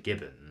Walter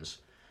Gibbons,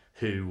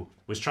 who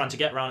was trying to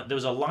get around. There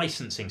was a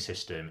licensing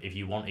system if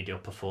you wanted your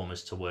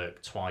performers to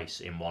work twice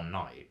in one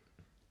night.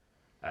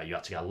 You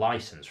had to get a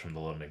license from the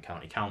London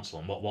County Council.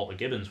 And what Walter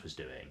Gibbons was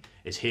doing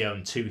is he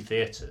owned 2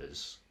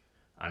 theatres,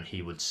 and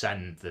he would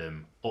send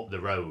them up the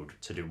road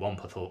to do one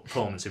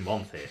performance in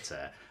one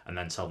theatre and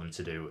then tell them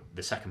to do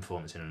the second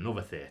performance in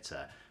another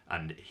theatre.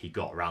 And he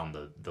got around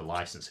the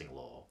licensing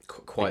law.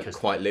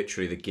 Quite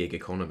literally the gig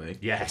economy.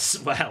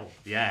 Yes, well,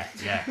 yes.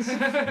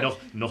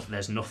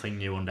 There's nothing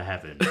new under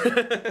heaven.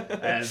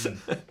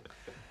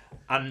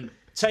 And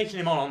taking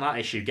him on that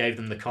issue gave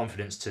them the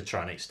confidence to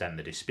try and extend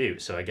the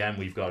dispute. So again,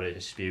 we've got a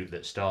dispute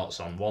that starts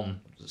on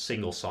one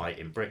single site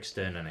in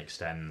Brixton and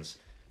extends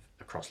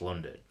across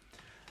London.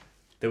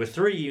 There were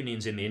 3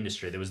 unions in the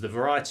industry. There was the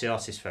Variety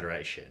Artists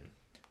Federation.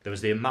 There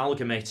was the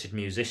Amalgamated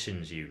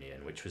Musicians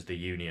Union, which was the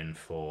union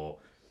for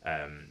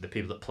the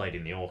people that played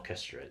in the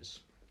orchestras.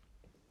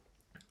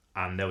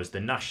 And there was the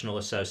National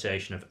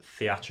Association of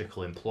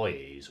Theatrical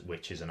Employees,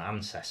 which is an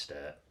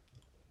ancestor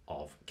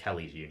of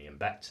Kelly's union,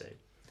 Betsy.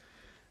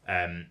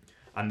 And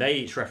they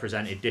each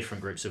represented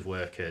different groups of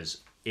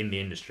workers in the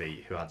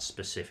industry who had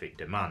specific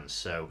demands.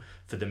 So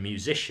for the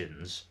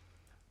musicians,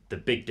 the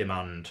big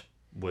demand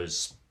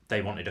was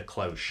they wanted a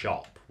closed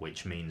shop,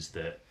 which means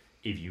that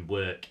if you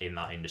work in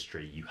that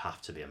industry, you have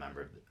to be a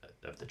member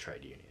of the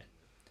trade union.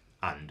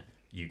 And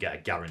you get a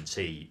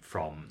guarantee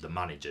from the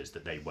managers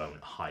that they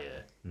won't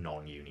hire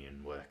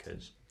non-union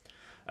workers.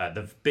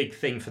 The big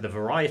thing for the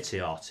variety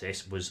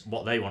artists was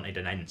what they wanted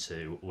an end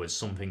to was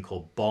something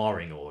called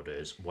barring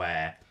orders,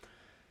 where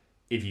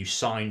if you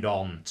signed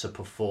on to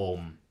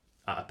perform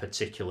at a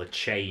particular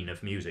chain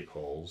of music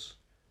halls,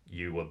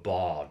 you were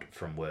barred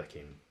from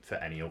working for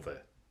any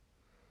other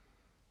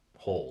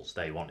halls.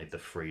 They wanted the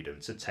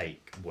freedom to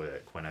take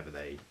work whenever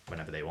they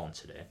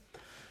wanted it.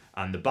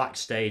 And the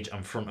backstage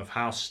and front of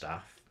house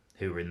staff,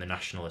 who were in the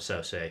National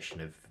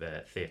Association of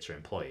Theatre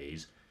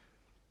Employees,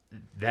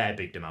 their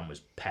big demand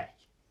was pay,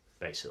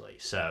 basically.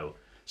 So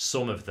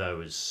some of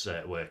those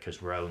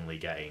workers were only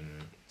getting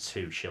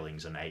 2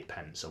 shillings and 8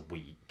 pence a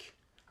week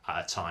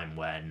at a time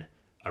when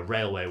a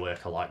railway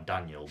worker like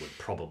Daniel would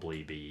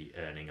probably be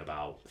earning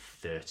about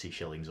 30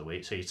 shillings a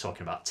week. So you're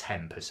talking about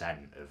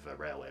 10% of a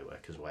railway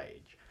worker's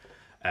wage.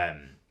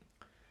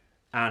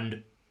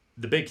 And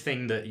the big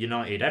thing that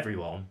united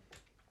everyone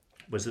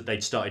was that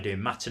they'd started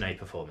doing matinee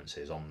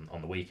performances on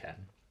the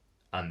weekend,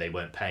 and they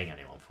weren't paying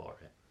anyone for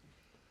it.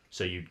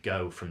 So you'd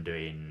go from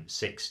doing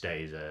 6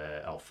 days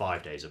or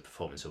 5 days of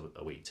performance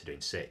a week to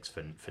doing 6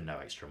 for no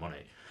extra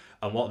money.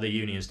 And what the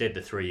unions did,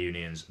 the 3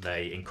 unions,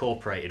 they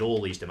incorporated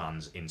all these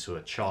demands into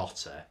a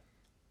charter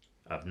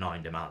of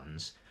 9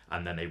 demands,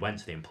 and then they went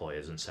to the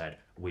employers and said,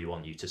 we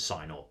want you to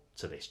sign up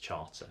to this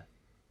charter.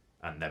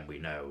 And then we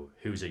know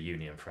who's a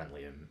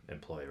union-friendly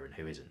employer and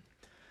who isn't.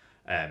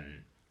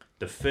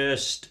 The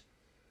first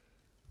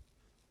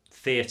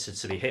theatre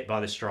to be hit by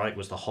the strike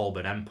was the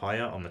Holborn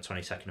Empire on the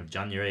 22nd of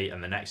January,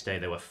 and the next day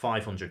there were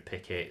 500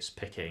 pickets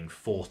picketing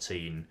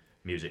 14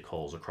 music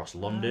halls across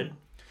London.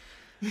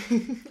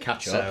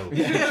 Catch up. So,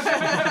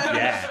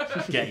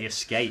 yeah, get your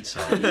skates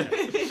on.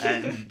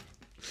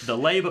 The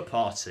Labour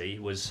Party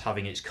was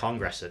having its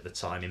congress at the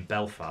time in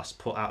Belfast,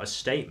 put out a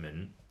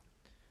statement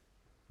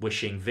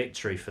wishing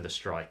victory for the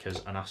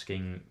strikers and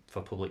asking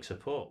for public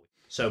support.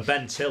 So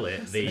Ben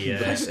Tillett, the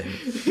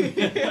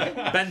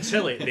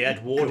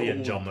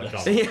Edwardian John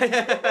McDonnell,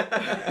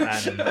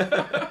 and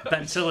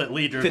Ben Tillett,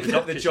 leader of the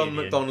Doctors' the John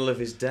Union, McDonnell of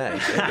his day.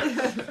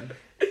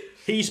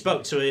 he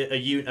spoke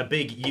to a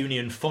big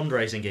union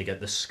fundraising gig at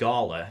the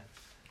Scala,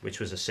 which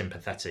was a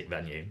sympathetic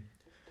venue,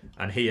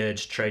 and he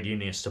urged trade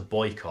unions to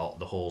boycott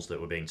the halls that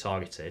were being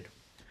targeted.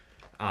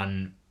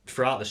 And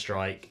throughout the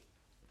strike,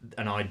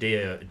 an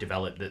idea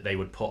developed that they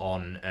would put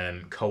on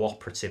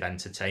cooperative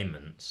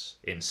entertainments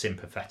in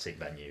sympathetic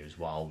venues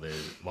while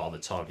the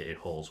targeted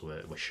halls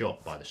were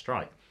shut by the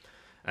strike.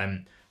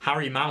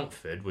 Harry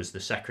Mountford was the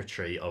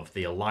secretary of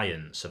the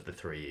alliance of the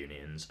 3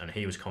 unions, and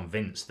he was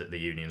convinced that the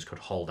unions could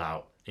hold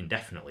out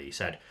indefinitely. He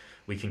said,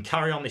 "We can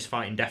carry on this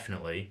fight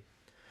indefinitely.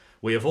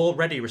 We have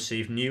already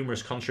received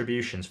numerous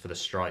contributions for the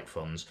strike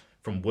funds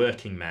from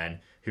working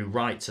men who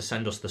write to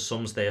send us the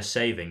sums they are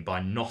saving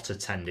by not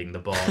attending the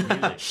bar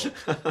music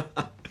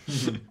club."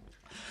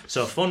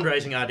 So a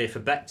fundraising idea for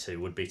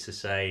Bectu would be to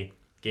say,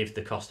 give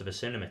the cost of a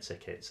cinema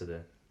ticket to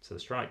the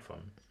strike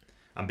fund.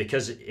 And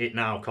because it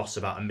now costs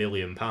about £1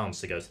 million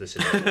to go to the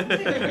cinema,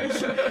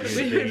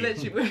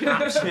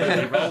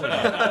 absolutely rolling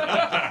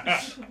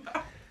it.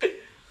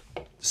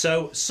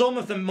 So some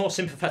of the more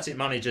sympathetic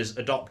managers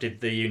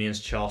adopted the union's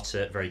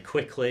charter very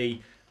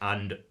quickly,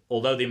 and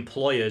although the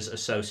Employers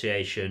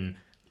Association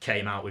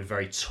came out with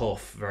very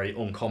tough, very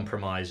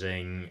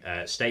uncompromising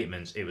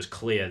statements, it was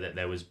clear that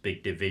there was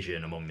big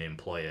division among the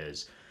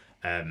employers.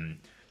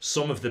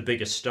 Some of the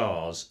biggest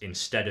stars,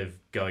 instead of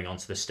going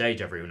onto the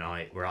stage every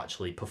night, were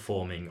actually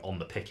performing on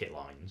the picket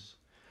lines.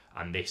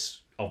 And this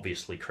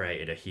obviously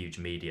created a huge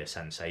media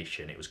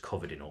sensation. It was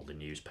covered in all the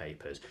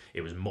newspapers. It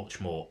was much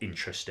more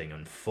interesting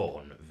and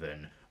fun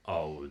than,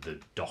 oh, the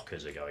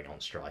dockers are going on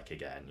strike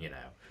again, you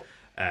know.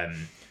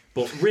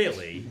 But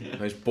really...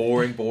 Those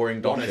boring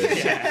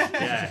dockers.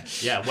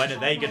 Yeah. When are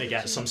they going to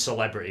get some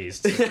celebrities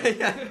to...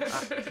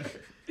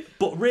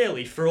 But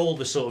really, for all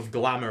the sort of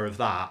glamour of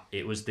that,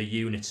 it was the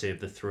unity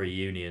of the 3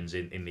 unions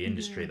in the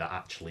industry that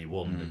actually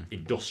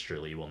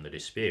industrially won the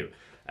dispute.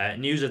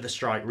 News of the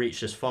strike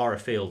reached as far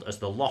afield as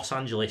the Los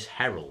Angeles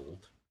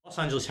Herald. Los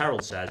Angeles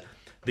Herald said,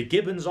 "The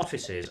Gibbons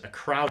offices are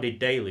crowded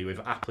daily with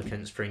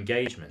applicants for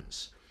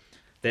engagements.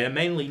 They are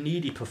mainly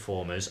needy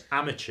performers,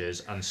 amateurs,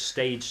 and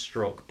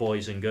stage-struck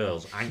boys and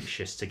girls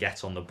anxious to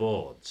get on the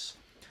boards.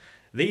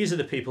 These are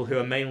the people who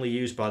are mainly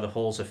used by the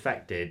halls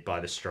affected by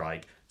the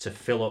strike to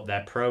fill up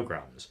their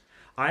programmes.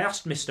 I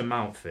asked Mr.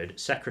 Mountford,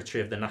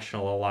 Secretary of the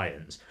National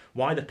Alliance,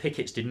 why the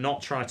pickets did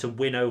not try to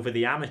win over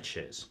the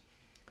amateurs.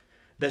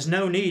 'There's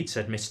no need,'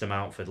 said Mr.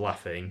 Mountford,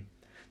 laughing.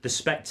 'The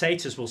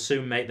spectators will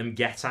soon make them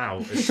get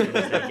out as soon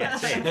as they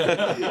get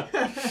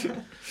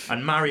in.'"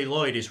 And Mary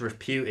Lloyd is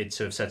reputed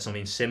to have said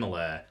something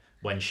similar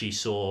when she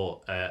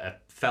saw a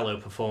fellow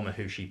performer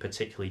who she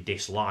particularly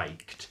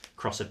disliked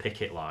cross a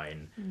picket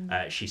line.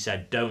 She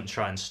said, "Don't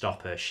try and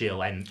stop her.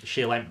 She'll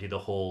empty the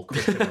hall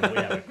quicker than we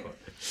ever could."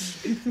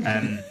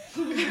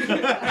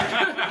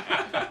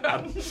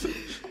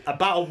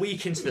 About a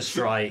week into the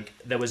strike,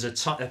 there was a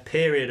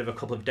period of a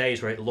couple of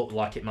days where it looked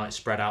like it might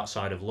spread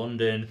outside of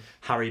London.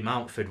 Harry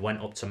Mountford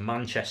went up to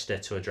Manchester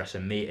to address a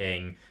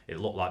meeting. It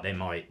looked like they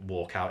might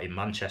walk out in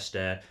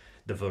Manchester.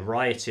 The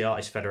Variety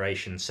Artists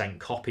Federation sent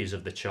copies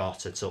of the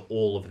charter to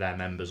all of their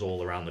members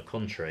all around the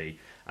country,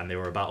 and there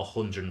were about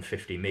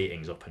 150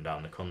 meetings up and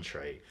down the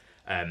country.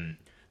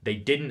 They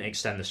didn't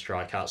extend the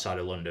strike outside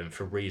of London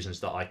for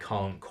reasons that I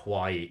can't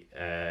quite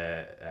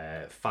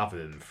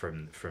fathom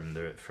from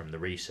the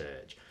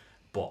research,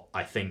 but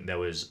I think there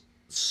was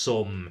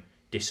some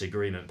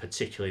disagreement,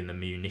 particularly in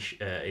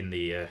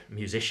the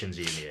musicians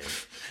union.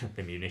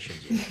 The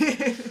munitions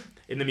union.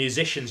 In the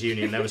musicians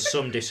union, there was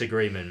some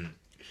disagreement.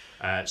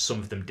 Some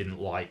of them didn't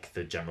like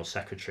the general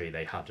secretary.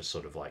 They had a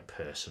sort of like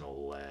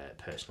personal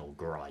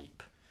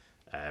gripe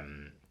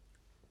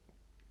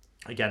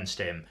against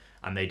him,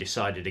 and they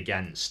decided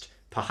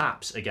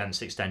perhaps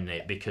against extending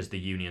it because the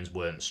unions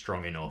weren't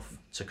strong enough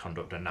to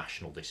conduct a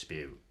national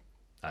dispute.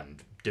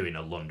 and doing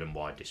a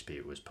London-wide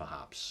dispute was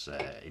perhaps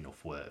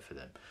enough work for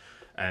them.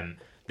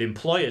 The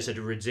employers had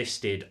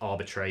resisted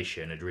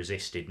arbitration, had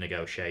resisted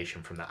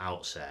negotiation from the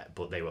outset,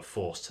 but they were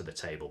forced to the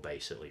table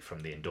basically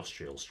from the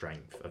industrial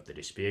strength of the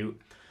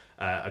dispute.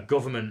 A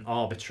government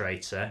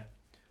arbitrator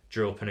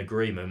drew up an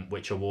agreement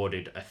which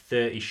awarded a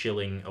 30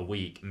 shilling a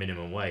week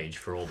minimum wage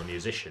for all the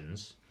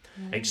musicians,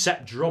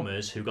 except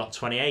drummers who got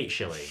 28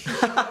 shillings.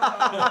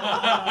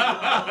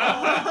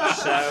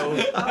 So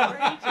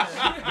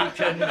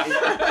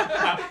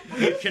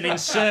you can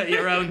insert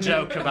your own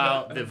joke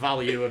about the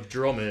value of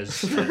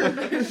drummers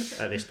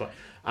at this point.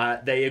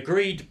 They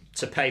agreed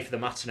to pay for the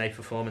matinee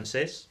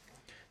performances.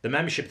 The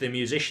membership of the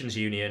Musicians'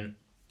 Union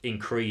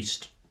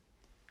increased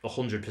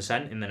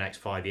 100% in the next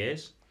 5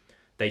 years.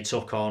 They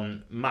took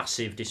on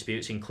massive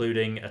disputes,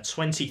 including a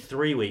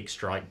 23-week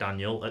strike,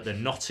 Daniel, at the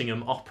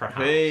Nottingham Opera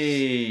House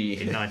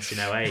in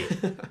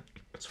 1908.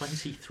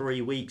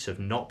 23 weeks of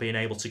not being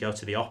able to go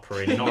to the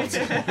opera in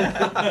Nottingham.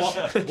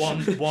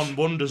 One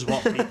wonders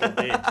what people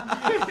did.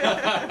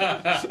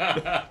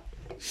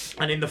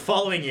 And in the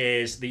following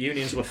years, the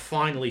unions were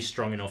finally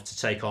strong enough to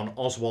take on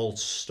Oswald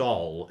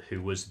Stoll,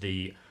 who was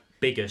the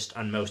biggest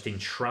and most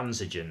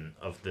intransigent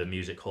of the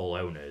music hall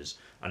owners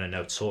and a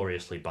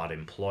notoriously bad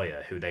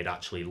employer who they'd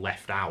actually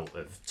left out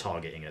of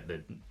targeting in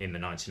the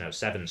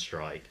 1907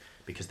 strike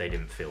because they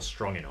didn't feel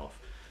strong enough.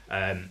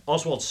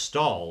 Oswald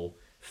Stoll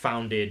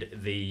founded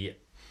the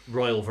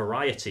Royal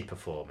Variety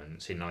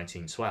Performance in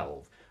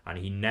 1912, and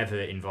he never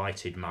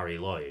invited Mary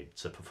Lloyd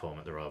to perform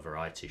at the Royal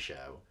Variety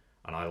Show.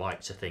 And I like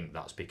to think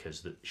that's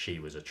because she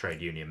was a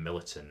trade union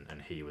militant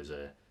and he was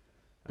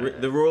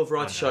the Royal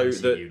Variety Show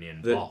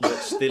that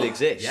still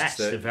exists. Yes,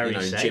 that, the very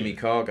same. Jimmy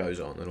Carr goes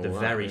on and all that. The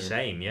very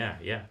same, yeah.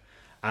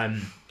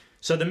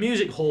 So the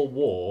Music Hall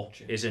War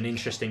is an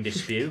interesting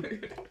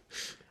dispute.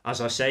 As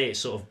I say, it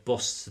sort of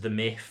busts the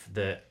myth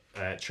that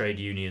trade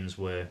unions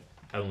were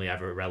only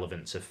ever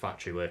relevant to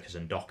factory workers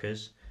and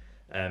dockers.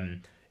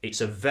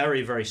 It's a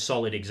very, very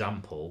solid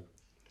example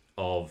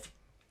of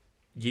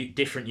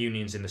different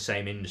unions in the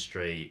same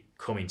industry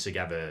coming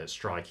together,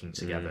 striking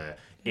together,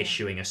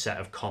 issuing a set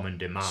of common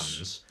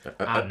demands.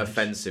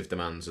 Offensive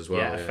demands as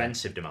well. Yeah,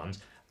 offensive demands.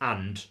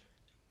 And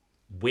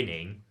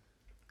winning,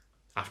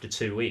 after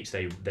 2 weeks,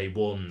 they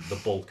won the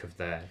bulk of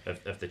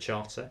the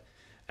charter.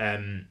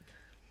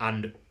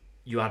 And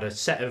you had a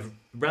set of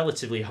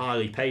relatively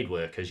highly paid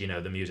workers,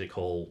 the music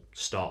hall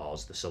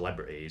stars, the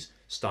celebrities,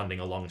 standing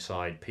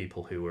alongside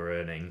people who were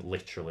earning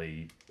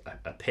literally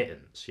a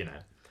pittance,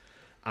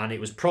 And it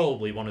was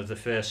probably one of the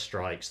first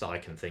strikes that I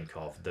can think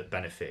of that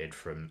benefited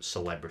from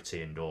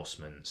celebrity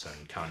endorsements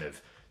and kind of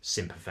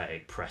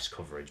sympathetic press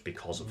coverage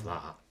because of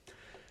that.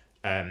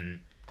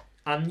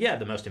 And yeah,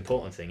 the most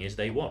important thing is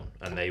they won.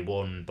 And they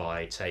won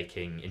by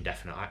taking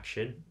indefinite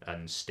action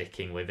and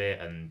sticking with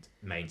it and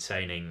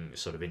maintaining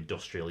sort of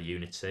industrial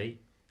unity.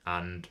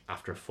 And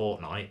after a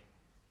fortnight,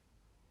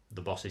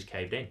 the bosses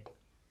caved in.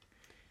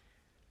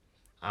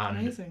 And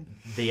amazing.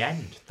 The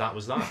end. That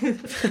was that.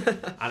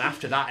 And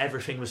after that,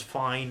 everything was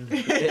fine.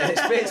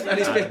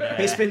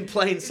 It's been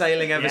plain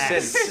sailing ever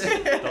since.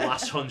 The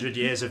last 100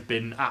 years have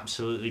been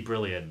absolutely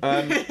brilliant.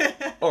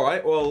 All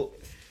right. Well,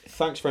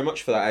 thanks very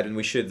much for that, Ed. And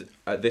we should,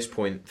 at this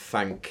point,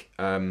 thank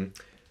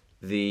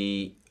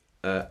the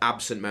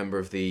absent member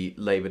of the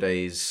Labour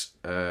Days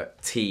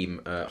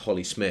team,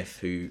 Holly Smith,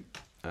 who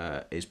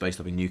is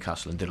based up in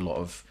Newcastle and did a lot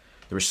of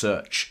the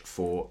research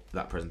for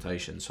that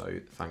presentation, so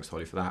thanks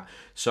Holly for that.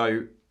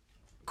 So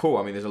cool.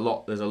 I mean, there's a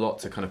lot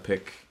to kind of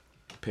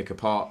pick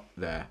apart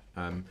there.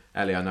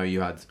 Ellie, I know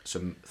you had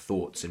some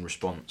thoughts in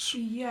response.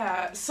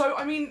 Yeah. So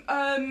I mean,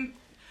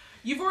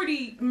 you've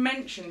already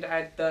mentioned,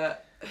 Ed,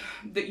 that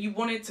you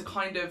wanted to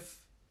kind of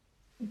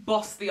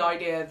bust the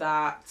idea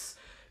that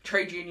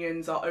trade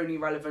unions are only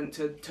relevant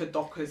to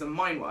dockers and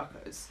mine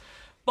workers,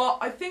 but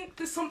I think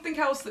there's something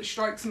else that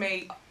strikes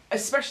me,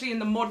 especially in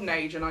the modern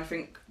age, and I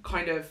think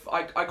kind of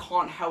I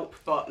can't help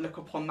but look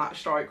upon that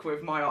strike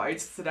with my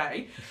eyes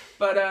today.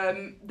 But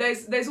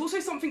there's also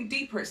something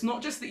deeper. It's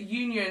not just that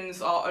unions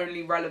are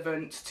only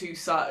relevant to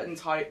certain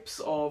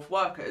types of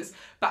workers,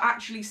 but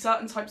actually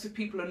certain types of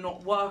people are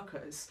not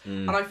workers.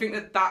 And I think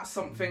that that's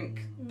something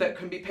that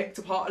can be picked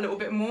apart a little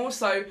bit more.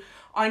 So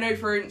I know,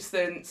 for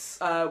instance,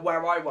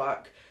 where I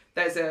work,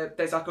 there's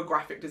like a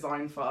graphic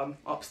design firm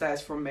upstairs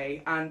from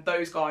me, and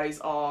those guys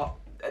are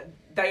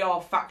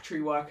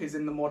factory workers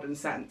in the modern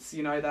sense.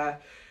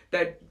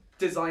 They're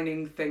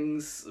designing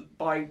things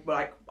by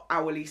like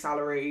hourly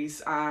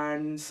salaries,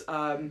 and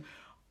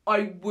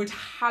I would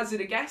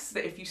hazard a guess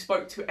that if you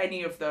spoke to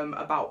any of them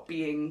about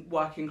being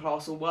working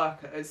class or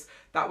workers,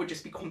 that would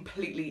just be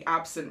completely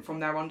absent from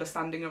their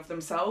understanding of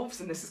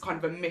themselves, and this is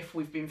kind of a myth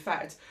we've been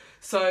fed.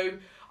 So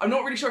I'm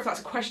not really sure if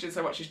that's a question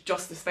so much as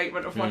just a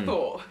statement of my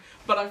thought,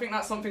 but I think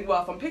that's something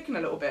worth unpicking a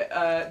little bit.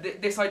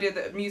 This idea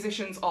that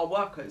musicians are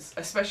workers,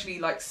 especially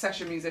like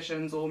session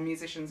musicians or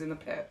musicians in the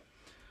pit.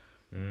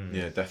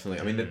 Yeah, definitely.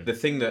 I mean, the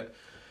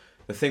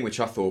thing which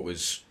I thought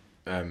was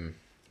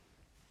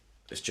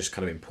it's just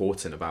kind of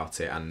important about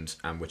it,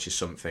 and which is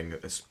something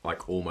that's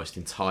like almost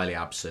entirely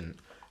absent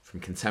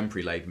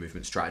contemporary labour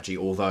movement strategy,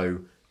 although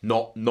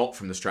not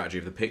from the strategy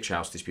of the Picture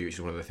House dispute, which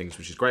is one of the things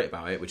which is great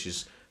about it, which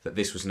is that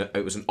this was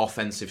it was an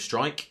offensive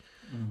strike.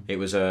 It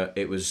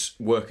was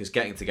workers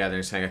getting together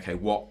and saying, okay,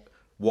 what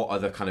are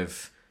the kind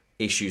of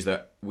issues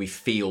that we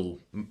feel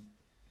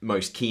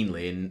most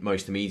keenly and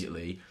most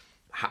immediately?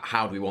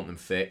 How do we want them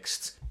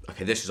fixed?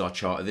 Okay, this is our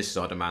charter, this is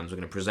our demands. We're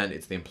going to present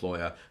it to the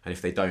employer, and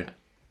if they don't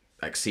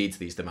accede to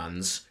these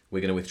demands, we're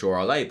going to withdraw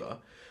our labour.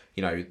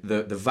 You know,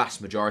 the vast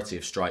majority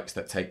of strikes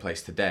that take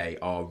place today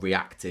are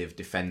reactive,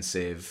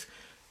 defensive.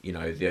 You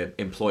know, the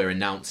employer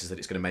announces that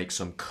it's going to make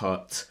some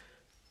cut,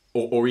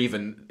 or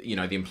even, you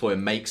know, the employer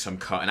makes some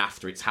cut, and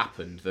after it's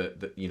happened,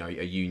 that you know,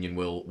 a union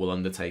will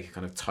undertake a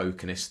kind of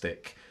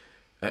tokenistic,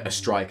 a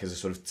strike as a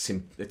sort of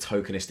a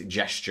tokenistic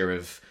gesture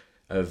of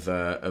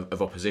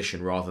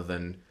opposition, rather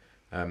than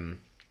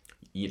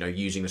you know,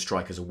 using the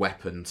strike as a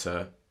weapon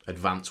to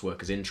advance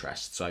workers'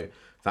 interests. So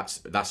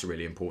that's a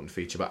really important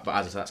feature. But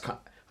as I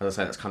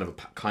say, that's kind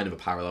of a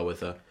parallel with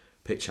the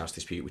Picture House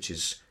dispute, which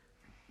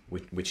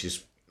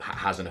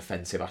has an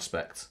offensive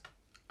aspect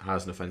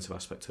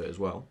to it as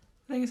well.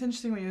 I think it's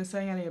interesting what you were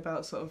saying, Ellie,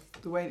 about sort of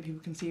the way that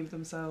people conceive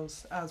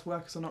themselves as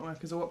workers or not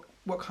workers, or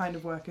what kind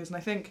of workers. And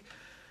I think,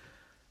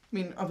 I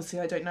mean,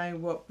 obviously I don't know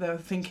what they were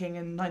thinking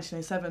in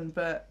 1907,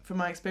 but from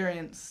my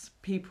experience,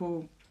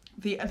 people,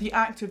 the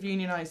act of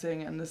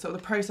unionising and the sort of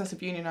the process of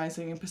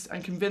unionising and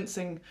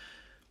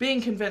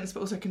being convinced, but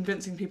also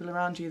convincing people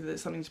around you that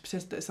it's something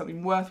that it's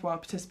something worthwhile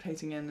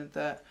participating in, and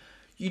that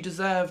you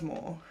deserve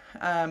more,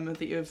 and I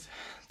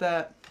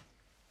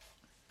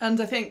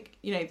think,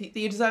 you know, that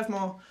you deserve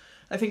more.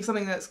 I think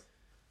something that's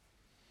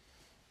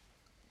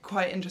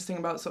quite interesting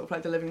about sort of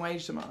like the living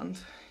wage demand,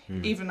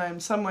 even though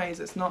in some ways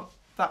it's not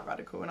that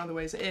radical, in other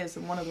ways it is,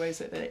 and one of the ways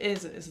that it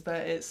is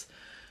that it's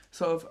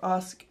sort of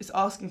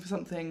asking for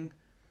something.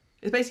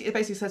 It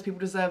basically says people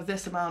deserve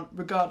this amount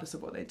regardless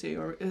of what they do,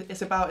 or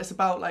it's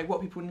about like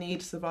what people need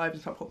to survive,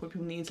 it's about what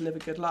people need to live a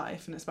good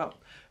life,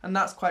 and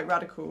that's quite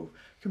radical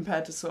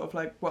compared to sort of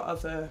like what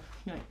other,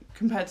 you know,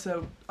 compared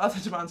to other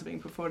demands are being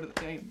put forward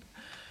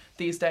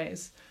these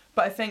days.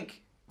 But I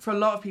think for a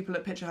lot of people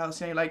at Picture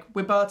House, you know, like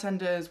we're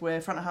bartenders,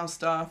 we're front of house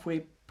staff,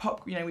 we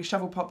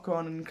shovel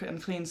popcorn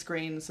and clean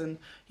screens, and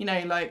you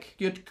know, like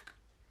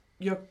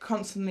you're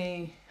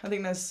constantly, I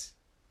think there's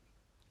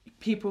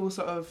people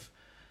sort of,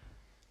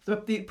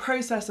 the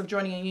process of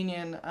joining a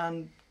union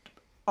and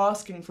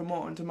asking for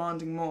more and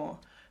demanding more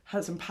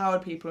has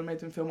empowered people and made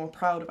them feel more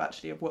proud of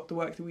what the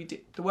work that we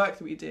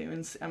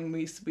do, and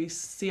we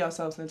see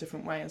ourselves in a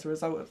different way as a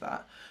result of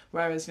that.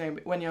 Whereas, you know,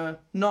 when you're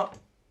not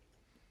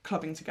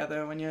clubbing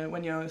together, when you're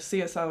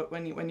CSL,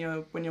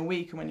 when you're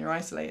weak and when you're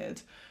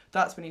isolated,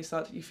 that's when you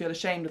feel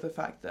ashamed of the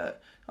fact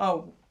that,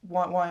 oh,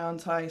 why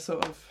aren't I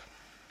sort of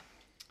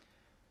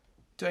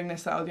doing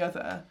this, that, or the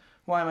other?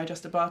 Why am I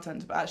just a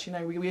bartender? But actually,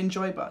 no, we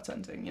enjoy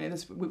bartending. You know,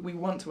 we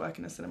want to work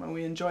in a cinema.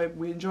 We enjoy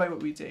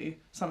what we do.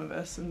 Some of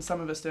us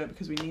do it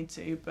because we need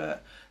to.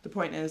 But the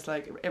point is,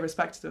 like,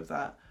 irrespective of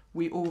that,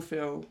 we all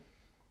feel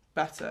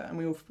better, and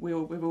we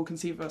all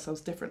conceive of ourselves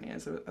differently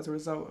as a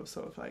result of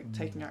sort of like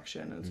taking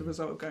action, as a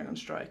result of going on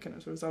strike, and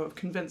as a result of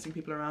convincing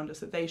people around us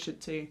that they should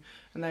too,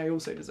 and they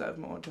also deserve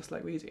more, just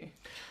like we do.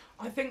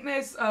 I think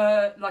there's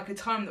like a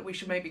term that we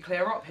should maybe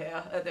clear up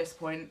here at this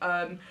point.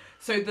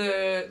 So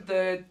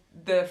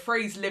the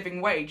phrase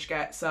living wage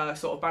gets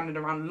sort of bandied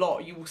around a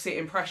lot. You will see it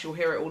in press, you'll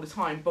hear it all the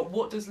time. But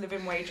what does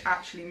living wage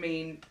actually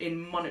mean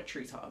in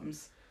monetary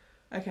terms?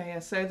 Okay, yeah.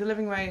 So the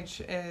living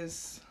wage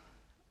is,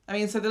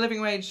 so the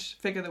living wage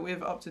figure that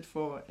we've opted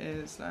for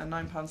is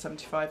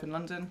 £9.75 in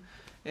London.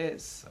 I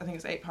think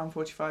it's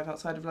 £8.45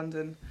 outside of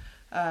London,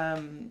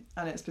 and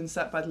it's been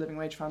set by the Living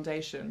Wage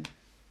Foundation.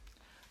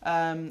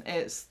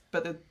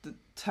 But the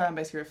term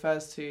basically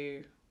refers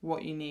to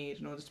what you need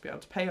in order to be able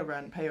to pay your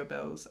rent, pay your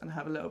bills, and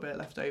have a little bit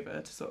left over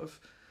to sort of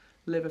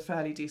live a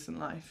fairly decent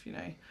life, you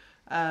know.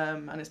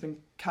 And it's been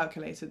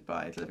calculated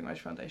by the Living Wage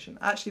Foundation.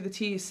 Actually,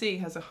 the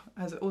TUC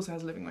also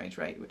has a living wage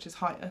rate, which is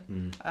higher.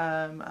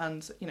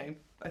 And, you know,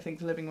 I think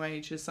the living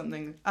wage is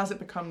something, as it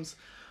becomes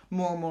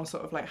more and more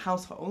sort of like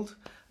household,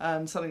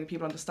 something that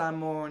people understand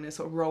more and is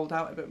sort of rolled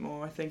out a bit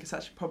more, I think it's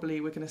actually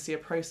probably we're going to see a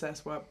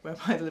process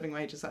whereby the living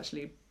wage is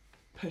actually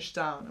pushed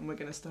down, and we're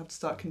going to have to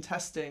start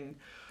contesting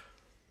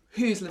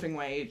whose living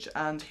wage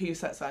and who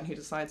sets that and who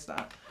decides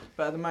that.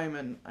 But at the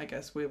moment, I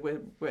guess we're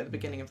at the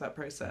beginning of that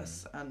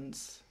process,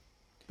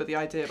 but the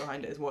idea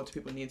behind it is, what do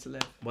people need to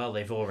live? Well,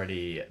 they've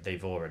already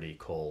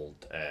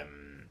called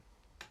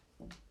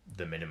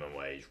the minimum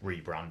wage,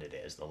 rebranded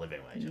it as the living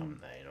wage, haven't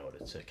they, in order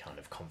to kind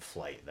of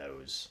conflate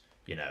those,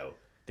 you know,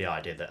 the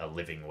idea that a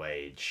living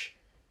wage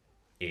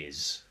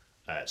is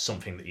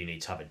something that you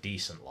need to have a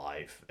decent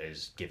life,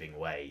 is giving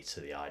way to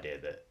the idea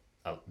that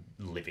a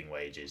living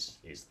wage is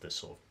the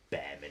sort of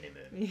bare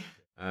minimum.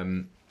 Yeah.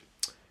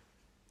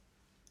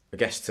 I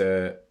guess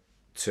to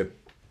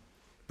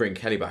bring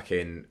Kelly back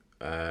in,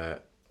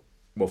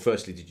 well,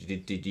 firstly,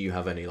 did you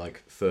have any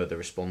like further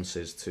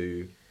responses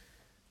to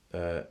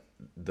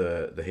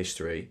the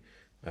history,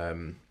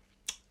 and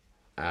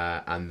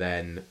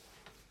then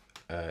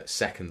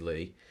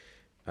secondly,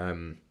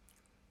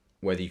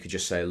 whether you could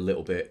just say a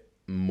little bit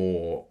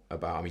more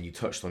about, I mean, you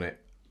touched on it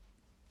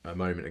a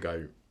moment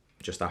ago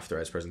just after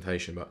Ed's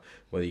presentation, but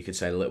whether you could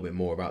say a little bit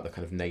more about the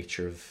kind of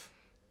nature of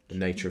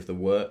the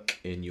work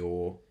in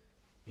your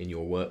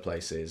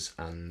workplaces,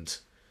 and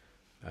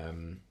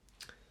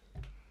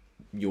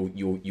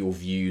your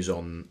views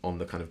on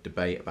the kind of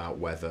debate about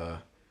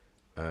whether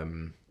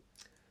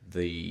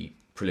the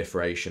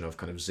proliferation of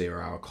kind of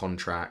 0-hour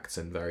contracts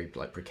and very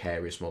like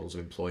precarious models of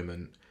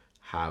employment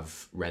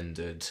have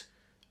rendered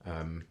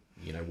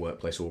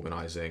workplace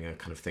organising a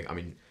kind of thing. I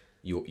mean,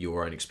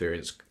 your own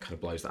experience kind of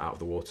blows that out of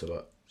the water,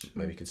 but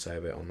maybe you could say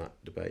a bit on that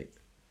debate.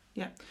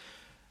 Yeah.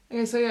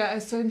 Okay,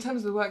 so in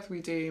terms of the work that we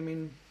do,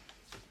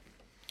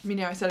 I mean,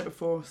 I said it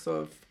before,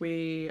 sort of,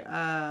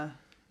 I'm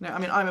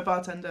a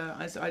bartender,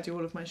 I do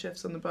all of my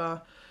shifts on the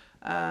bar,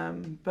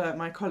 but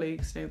my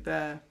colleagues,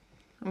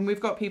 we've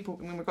got people,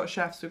 we've got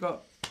chefs, we've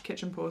got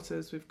kitchen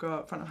porters, we've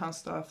got front of house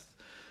staff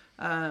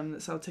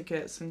that sell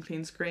tickets and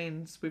clean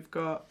screens, we've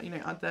got,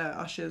 their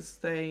ushers,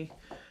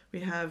 we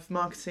have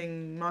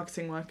marketing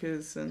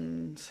workers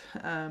and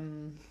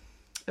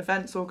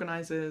events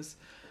organisers.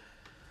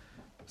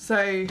 So,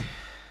 and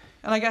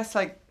I guess,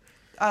 like,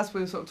 as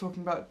we were sort of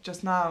talking about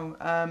just now,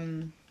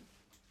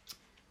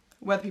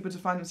 whether people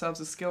define themselves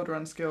as skilled or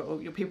unskilled,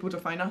 or people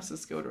define us as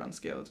skilled or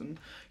unskilled, and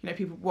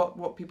people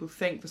what people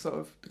think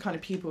the kind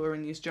of people who are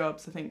in these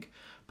jobs. I think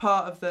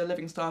part of the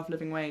living staff,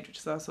 living wage, which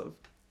is our sort of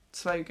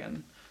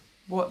slogan,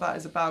 what that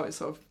is about is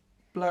sort of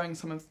blowing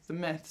some of the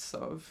myths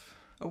sort of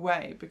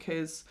away,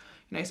 because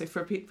so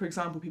for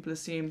example, people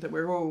assume that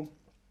we're all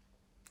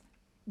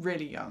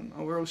really young,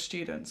 or we're all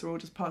students, or we're all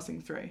just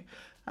passing through,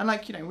 and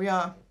we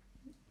are,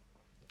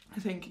 I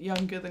think,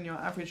 younger than your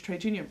average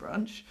trade union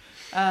branch,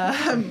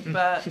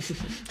 but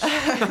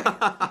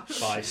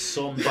by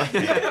some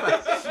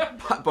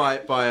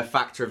by a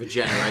factor of a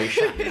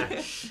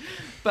generation.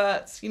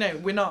 But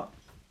we're not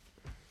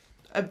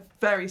a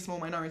very small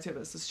minority of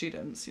us as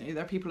students. There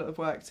are people that have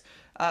worked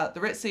at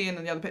the Ritzy and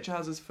the other picture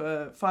houses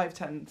for 5,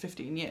 10,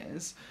 15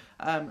 years.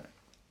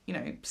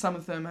 Some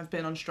of them have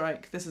been on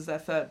strike. This is their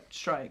third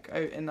strike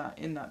in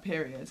that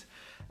period.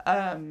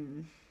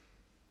 And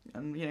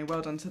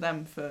well done to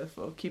them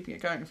for keeping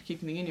it going, for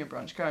keeping the union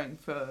branch going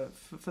for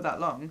that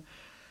long.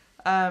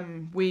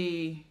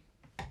 We're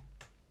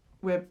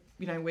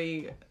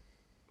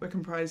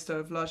comprised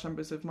of large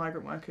numbers of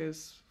migrant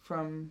workers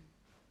from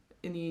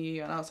in the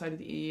EU and outside of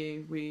the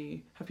EU.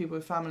 We have people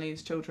with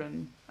families,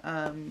 children.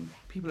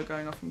 People are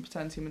going off on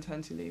paternity and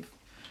maternity leave.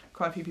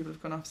 Quite a few people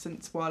have gone off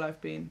since while I've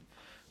been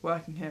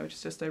working here, which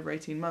is just over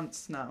 18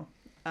 months now.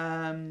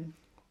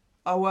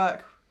 Our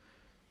work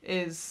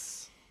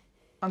is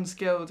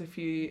unskilled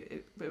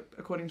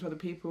according to other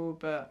people,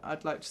 but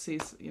I'd like to see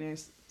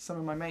some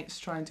of my mates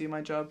try and do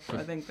my job.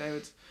 I think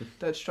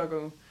they'd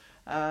struggle.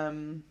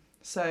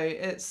 So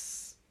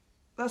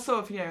that's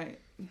sort of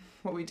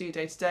what we do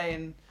day to day,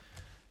 and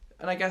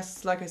I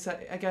guess, like I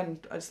said again,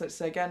 I just like to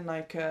say again,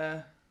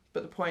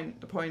 but the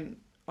point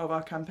of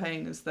our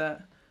campaign is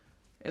that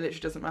it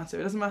literally doesn't matter.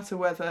 It doesn't matter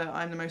whether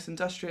I'm the most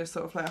industrious,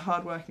 sort of like a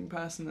hard-working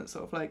person that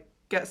sort of like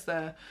gets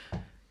there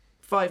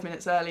 5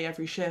 minutes early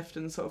every shift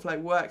and sort of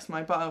like works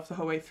my butt off the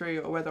whole way through,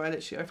 or whether I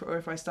literally, or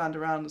if I stand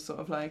around and sort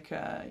of like go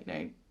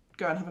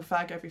and have a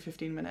fag every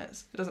 15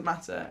 minutes. It doesn't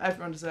matter.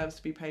 Everyone deserves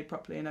to be paid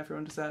properly, and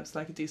everyone deserves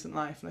like a decent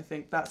life. And I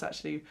think that's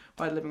actually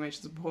why the living wage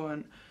is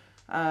important.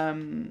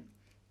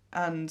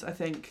 And I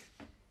think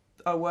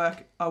our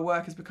work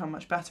has become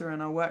much better,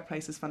 and our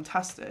workplace is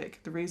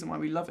fantastic. The reason why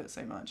we love it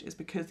so much is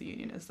because the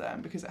union is there,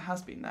 and because it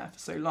has been there for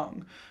so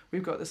long.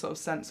 We've got this sort of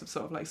sense of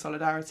sort of like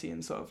solidarity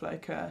and sort of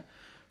like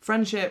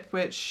friendship,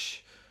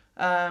 which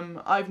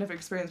I've never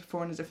experienced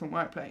before in a different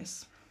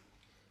workplace.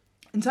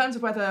 In terms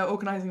of whether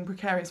organising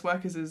precarious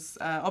workers is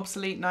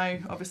obsolete, no.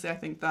 Obviously, I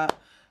think that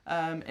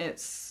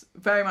it's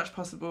very much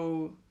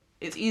possible.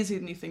 It's easier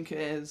than you think it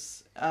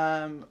is,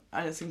 and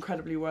it's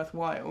incredibly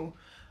worthwhile.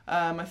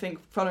 I think,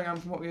 following on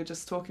from what we were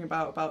just talking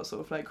about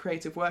sort of like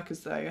creative workers,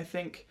 though, I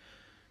think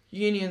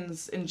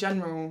unions in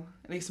general,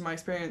 at least in my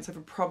experience, have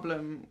a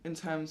problem in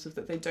terms of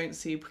that they don't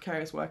see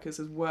precarious workers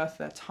as worth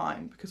their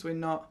time, because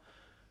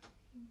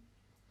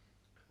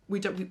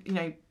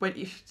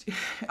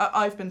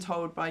I've been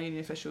told by union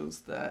officials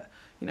that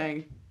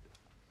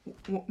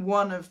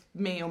one of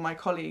me or my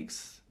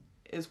colleagues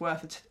is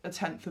worth a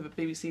tenth of a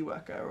BBC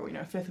worker, or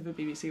a fifth of a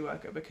BBC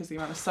worker, because the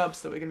amount of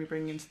subs that we're going to be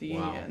bringing into the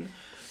union.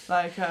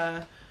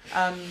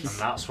 And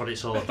that's what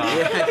it's all about,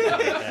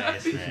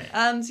 isn't it?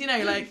 And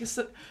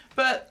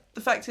but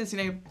the fact is,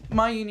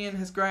 my union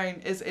has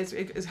grown,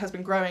 has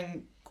been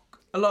growing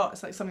a lot.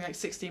 It's like something like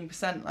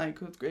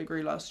 16%, it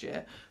grew last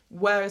year.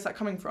 Where is that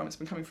coming from? It's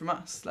been coming from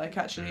us,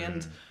 actually.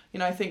 And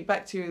I think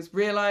Bectu has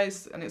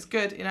realised, and it's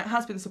good, it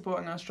has been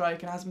supporting our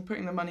strike, and has been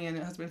putting the money in,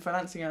 it has been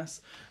financing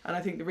us. And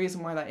I think the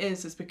reason why that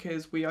is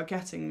because we are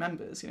getting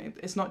members.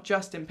 It's not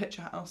just in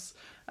Picture House,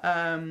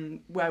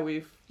 where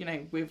we've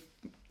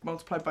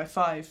multiplied by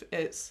 5.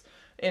 It's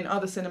in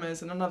other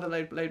cinemas and in other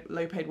low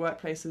paid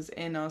workplaces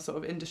in our sort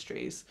of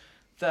industries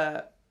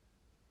that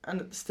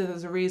still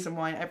there's a reason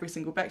why every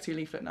single Bectu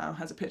leaflet now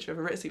has a picture of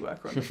a Ritzy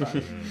worker on the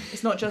front.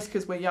 It's not just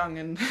because we're young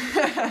and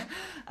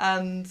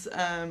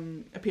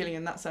and appealing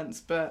in that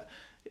sense, but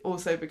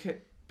also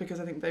because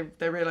I think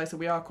they realise that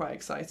we are quite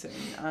exciting,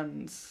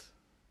 and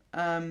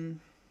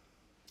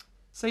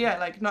so yeah,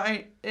 like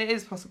it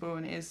is possible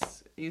and it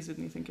is easier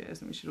than you think it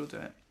is, and we should all do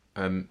it.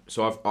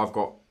 So I've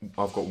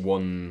got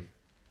one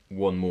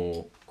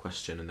more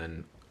question, and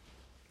then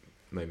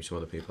maybe some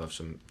other people have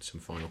some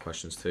final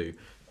questions too,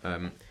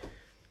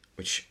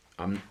 which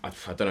I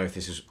don't know if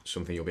this is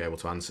something you'll be able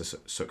to answer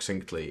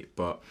succinctly,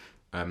 but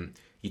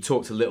you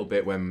talked a little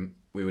bit when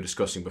we were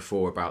discussing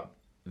before about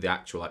the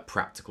actual like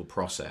practical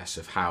process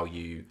of how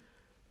you've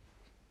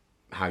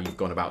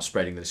gone about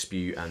spreading the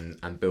dispute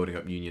and building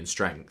up union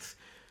strength,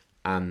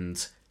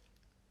 and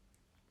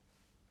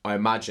I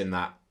imagine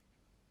that,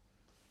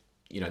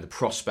 you know, the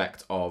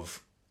prospect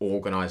of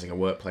organising a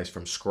workplace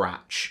from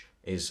scratch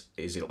is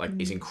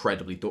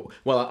incredibly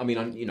well. I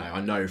mean,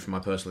 I know from my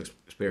personal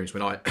experience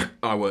when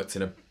I worked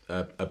in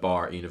a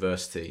bar at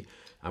university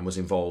and was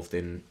involved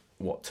in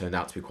what turned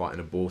out to be quite an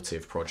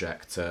abortive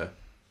project to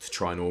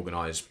try and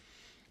unionise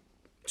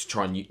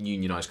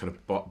kind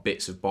of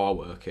bits of bar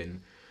work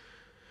in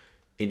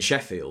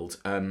Sheffield,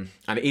 and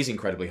it is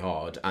incredibly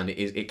hard, and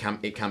it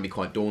can be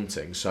quite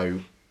daunting.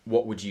 So,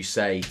 what would you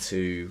say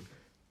to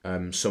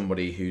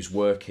somebody who's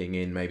working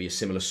in maybe a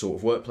similar sort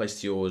of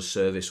workplace to yours,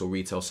 service or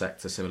retail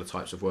sector, similar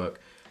types of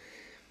work,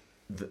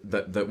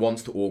 that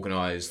wants to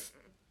organise,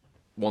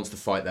 wants to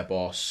fight their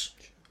boss?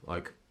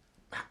 Like,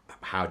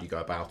 how do you go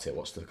about it?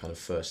 What's the kind of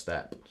first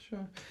step?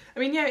 Sure. I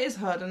mean, yeah, it is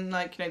hard, and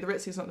like, you know, the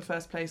Ritzy is not the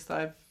first place that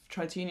I've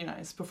tried to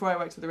unionise. Before I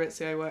worked at the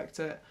Ritzy, I worked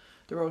at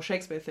the Royal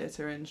Shakespeare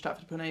Theatre in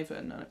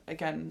Stratford-upon-Avon,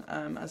 again,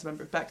 as a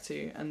member of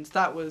Bectu, and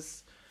that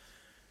was,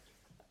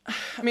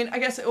 I mean, I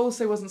guess it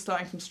also wasn't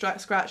starting from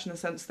scratch in the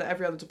sense that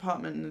every other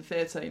department in the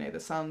theatre, you know, the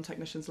sound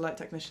technicians, the light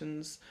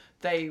technicians,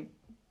 they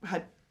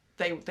were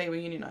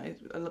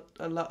unionised,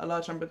 a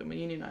large number of them were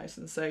unionised,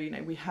 and so, you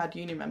know, we had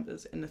union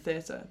members in the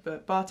theatre,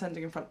 but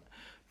bartending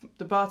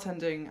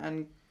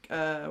and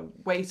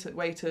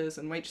waiters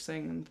and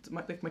waitressing and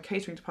my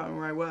catering department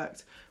where I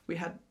worked, we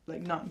had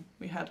like none.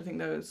 We had, I think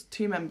there was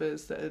 2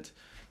 members that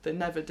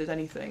never did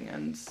anything,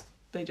 and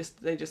they just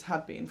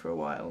had been for a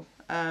while.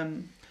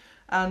 And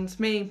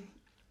me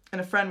and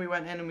a friend, we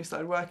went in and we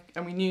started work,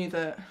 and we knew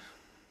that,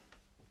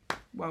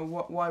 well,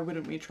 why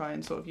wouldn't we try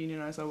and sort of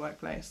unionise our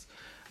workplace?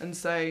 And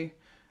so,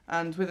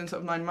 and within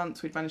sort of 9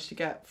 months, we'd managed to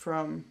get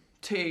from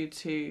 2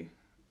 to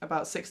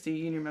about 60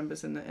 union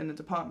members in the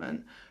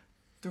department.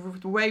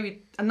 The way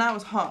and that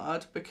was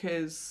hard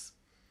because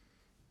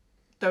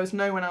there was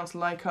no one else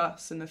like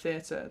us in the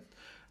theatre,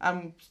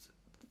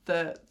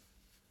 that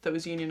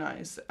was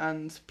unionised,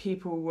 and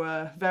people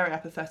were very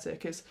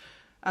apathetic.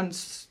 And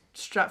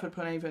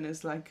Stratford-upon-Avon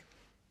is like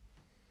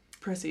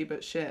pretty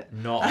but shit.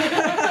 And not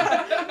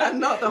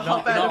the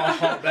hotbed. Not a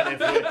hotbed of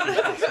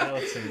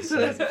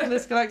working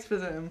political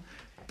activism,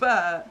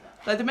 but.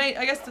 Like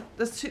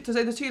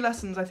the two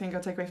lessons I think I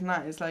take away from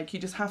that is like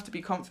you just have to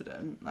be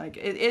confident. Like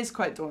it is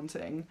quite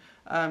daunting,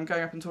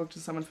 going up and talking to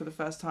someone for the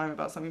first time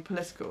about something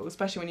political,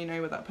 especially when you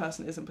know that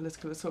person isn't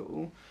political at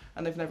all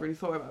and they've never really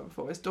thought about it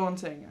before. It's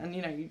daunting, and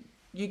you know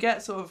you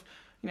get sort of,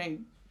 you know,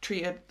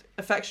 treated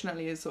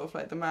affectionately as sort of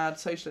like the mad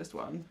socialist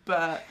one,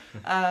 but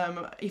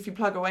if you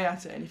plug away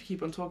at it and if you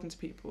keep on talking to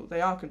people,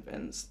 they are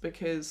convinced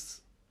because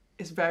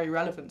it's very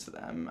relevant to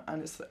them,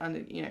 and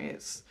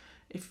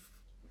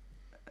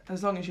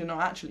as long as you're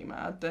not actually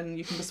mad, then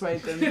you can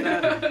persuade them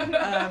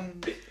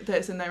that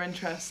it's in their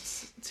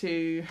interests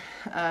to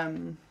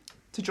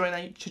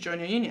join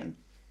your union.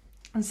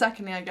 And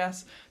secondly, I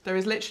guess there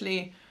is a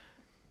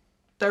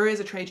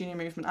trade union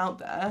movement out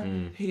there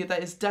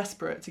that is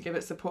desperate to give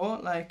it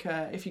support. Like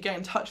if you get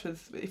in touch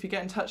with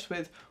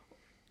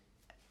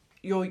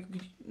your,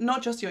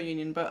 not just your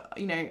union, but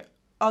you know,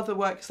 other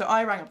work. So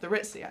I rang up the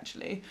Ritzy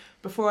actually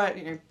before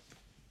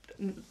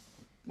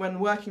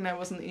when working there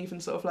wasn't even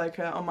sort of like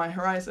on my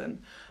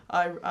horizon.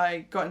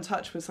 I got in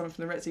touch with someone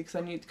from the Ritzy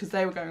because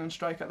they were going on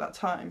strike at that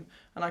time,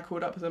 and I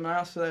called up with them and I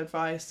asked for their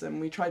advice, and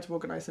we tried to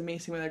organise a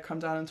meeting where they'd come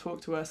down and talk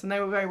to us, and they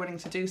were very willing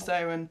to do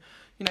so. And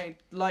you know,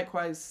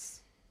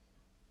 likewise,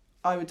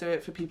 I would do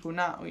it for people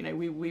now. You know,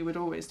 we would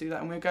always do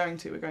that, and we're going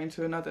to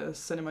another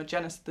cinema,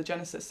 the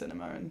Genesis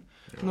Cinema in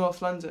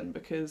North London,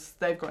 because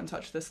they've got in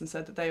touch with us and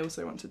said that they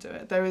also want to do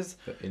it. There is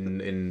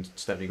in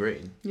Stepney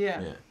Green.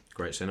 Yeah.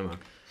 Great cinema.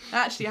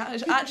 Actually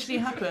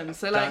happened.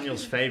 So like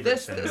Daniel's favourite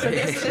cinema.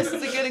 This is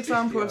a good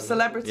example of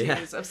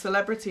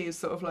celebrities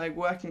sort of like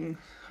working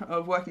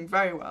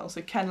very well.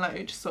 So Ken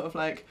Loach, sort of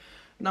like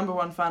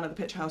 #1 fan of the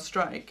Picture House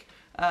strike,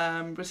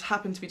 was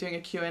happened to be doing a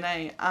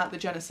Q&A at the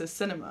Genesis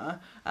Cinema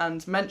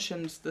and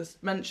mentioned the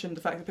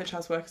fact that Picture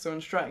House workers are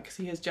on strike because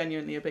he is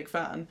genuinely a big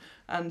fan,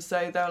 and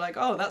so they were like,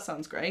 oh, that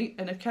sounds great,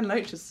 and if Ken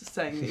Loach is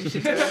saying that you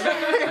should do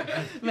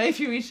it,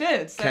 maybe we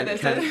should. So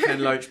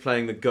Ken Loach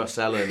playing the Gus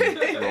Ellen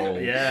role.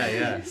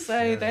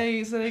 So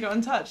they got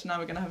in touch. Now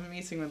we're going to have a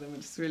meeting with them,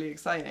 which is really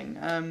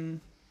exciting.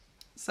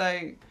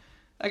 So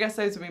I guess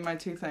those would be my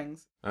two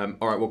things. All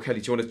right. Well,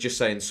 Kelly, do you want to just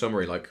say in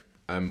summary, like,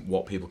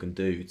 what people can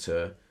do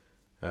to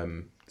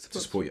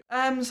support you?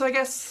 So I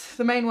guess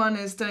the main one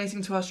is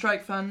donating to our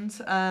strike fund.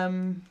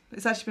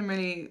 It's actually been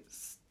really,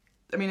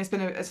 I mean,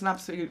 it's an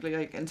absolutely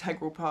like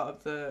integral part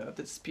of the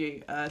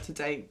dispute to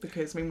date,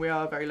 because I mean we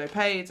are very low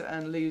paid,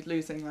 and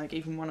losing like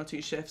even 1 or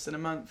 2 shifts in a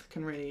month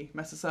can really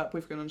mess us up.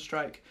 We've gone on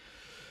strike.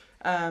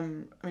 I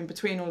mean,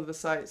 between all of the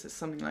sites, it's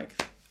something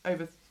like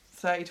over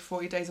 30 to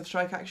 40 days of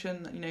strike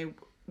action. You know,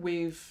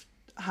 we've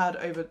had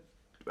over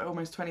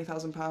almost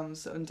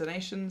 £20,000 in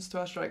donations to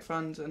our strike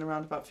fund, and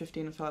around about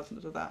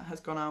 15,000 of that has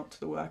gone out to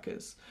the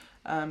workers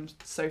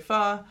so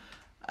far.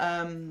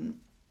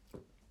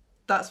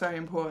 That's very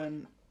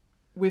important.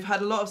 We've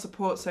had a lot of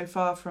support so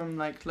far from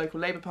like local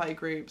Labour Party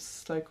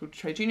groups, local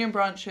trade union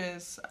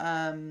branches,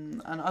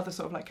 and other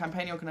sort of like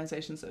campaigning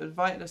organisations that have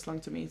invited us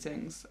along to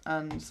meetings,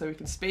 and so we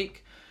can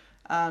speak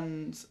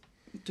and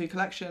do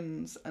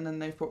collections, and then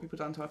they've brought people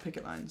down to our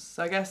picket lines.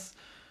 So I guess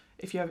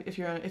if you're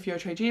a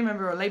trade union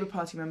member or a Labour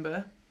Party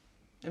member,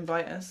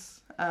 invite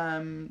us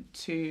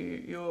to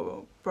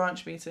your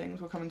branch meetings.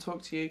 We'll come and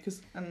talk to you,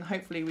 and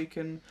hopefully we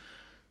can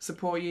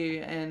support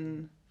you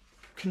in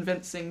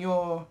convincing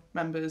your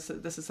members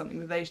that this is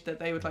something that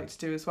they would like to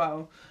do as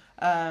well.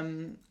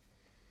 And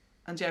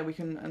yeah, we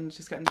can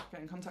just get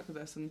in contact with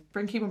us and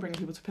keep on bringing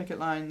people to picket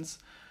lines.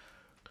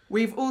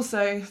 We've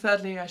also,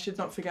 thirdly, I should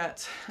not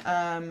forget,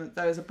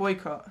 there is a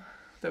boycott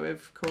that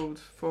we've called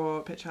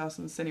for Pitch House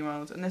and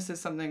Cineworld, and this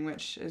is something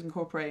which is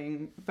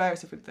incorporating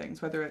various different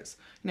things, whether it's,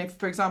 you know,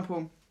 for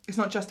example, it's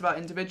not just about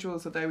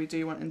individuals, although we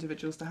do want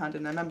individuals to hand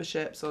in their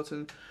memberships or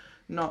to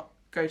not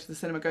go to the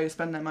cinema, go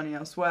spend their money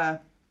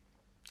elsewhere,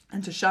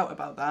 and to shout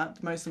about that.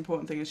 The most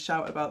important thing is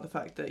shout about the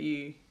fact that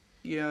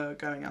you're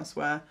going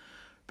elsewhere.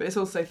 But it's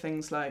also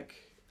things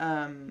like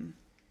the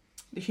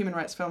Human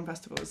Rights Film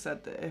Festival has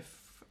said that if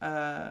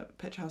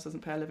Pitch House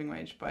doesn't pay a living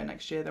wage by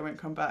next year, they won't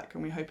come back,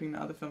 and we're hoping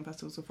that other film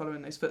festivals will follow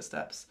in those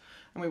footsteps.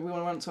 And we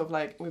want sort of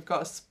like we've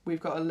got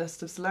a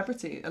letter of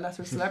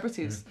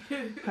celebrities,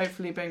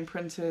 hopefully being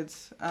printed,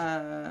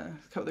 they're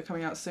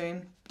coming out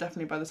soon.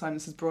 Definitely by the time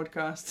this is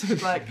broadcast,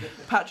 with like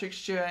Patrick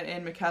Stewart,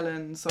 Ian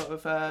McKellen, sort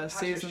of Patrick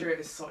Susan. Stewart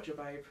is such a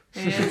babe.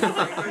 He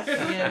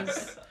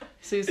is.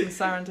 Susan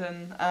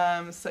Sarandon,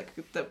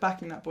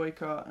 backing that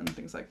boycott and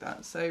things like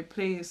that. So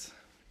please,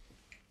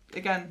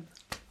 again,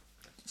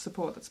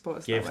 support us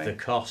Give that way. the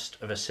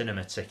cost of a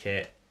cinema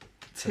ticket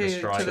to the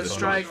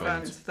strike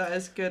fund. fund. That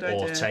is a good Or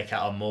idea. take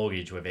out a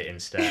mortgage with it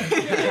instead.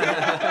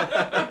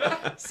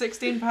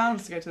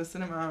 £16 to go to the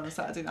cinema on a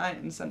Saturday night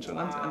in central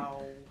London.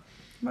 Wow.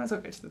 Might as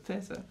well go to the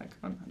theatre.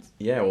 Like, come on, Hans.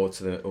 Yeah, or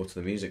to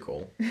the music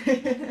hall.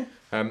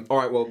 All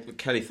right. Well,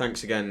 Kelly,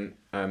 thanks again.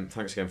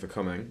 Thanks again for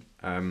coming.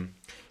 And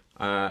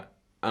I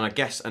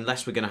guess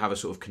unless we're going to have a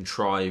sort of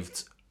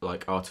contrived,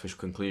 like, artificial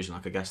conclusion,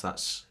 like I guess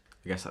that's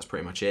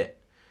pretty much it.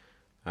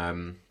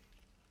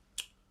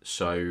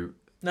 So.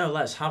 No,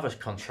 let's have a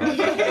contrived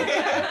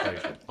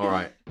conclusion. All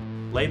right.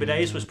 Labour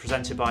Days was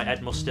presented by Ed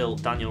Mustill,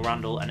 Daniel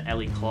Randall and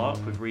Ellie Clark,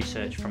 with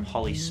research from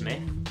Holly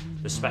Smith.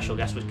 The special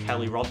guest was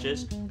Kelly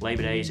Rogers.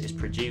 Labour Days is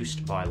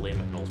produced by Liam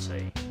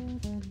McNulty.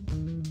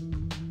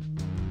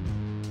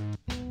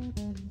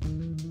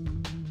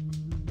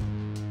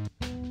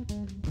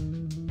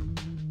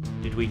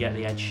 Did we get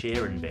the Ed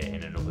Sheeran bit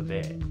in another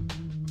bit?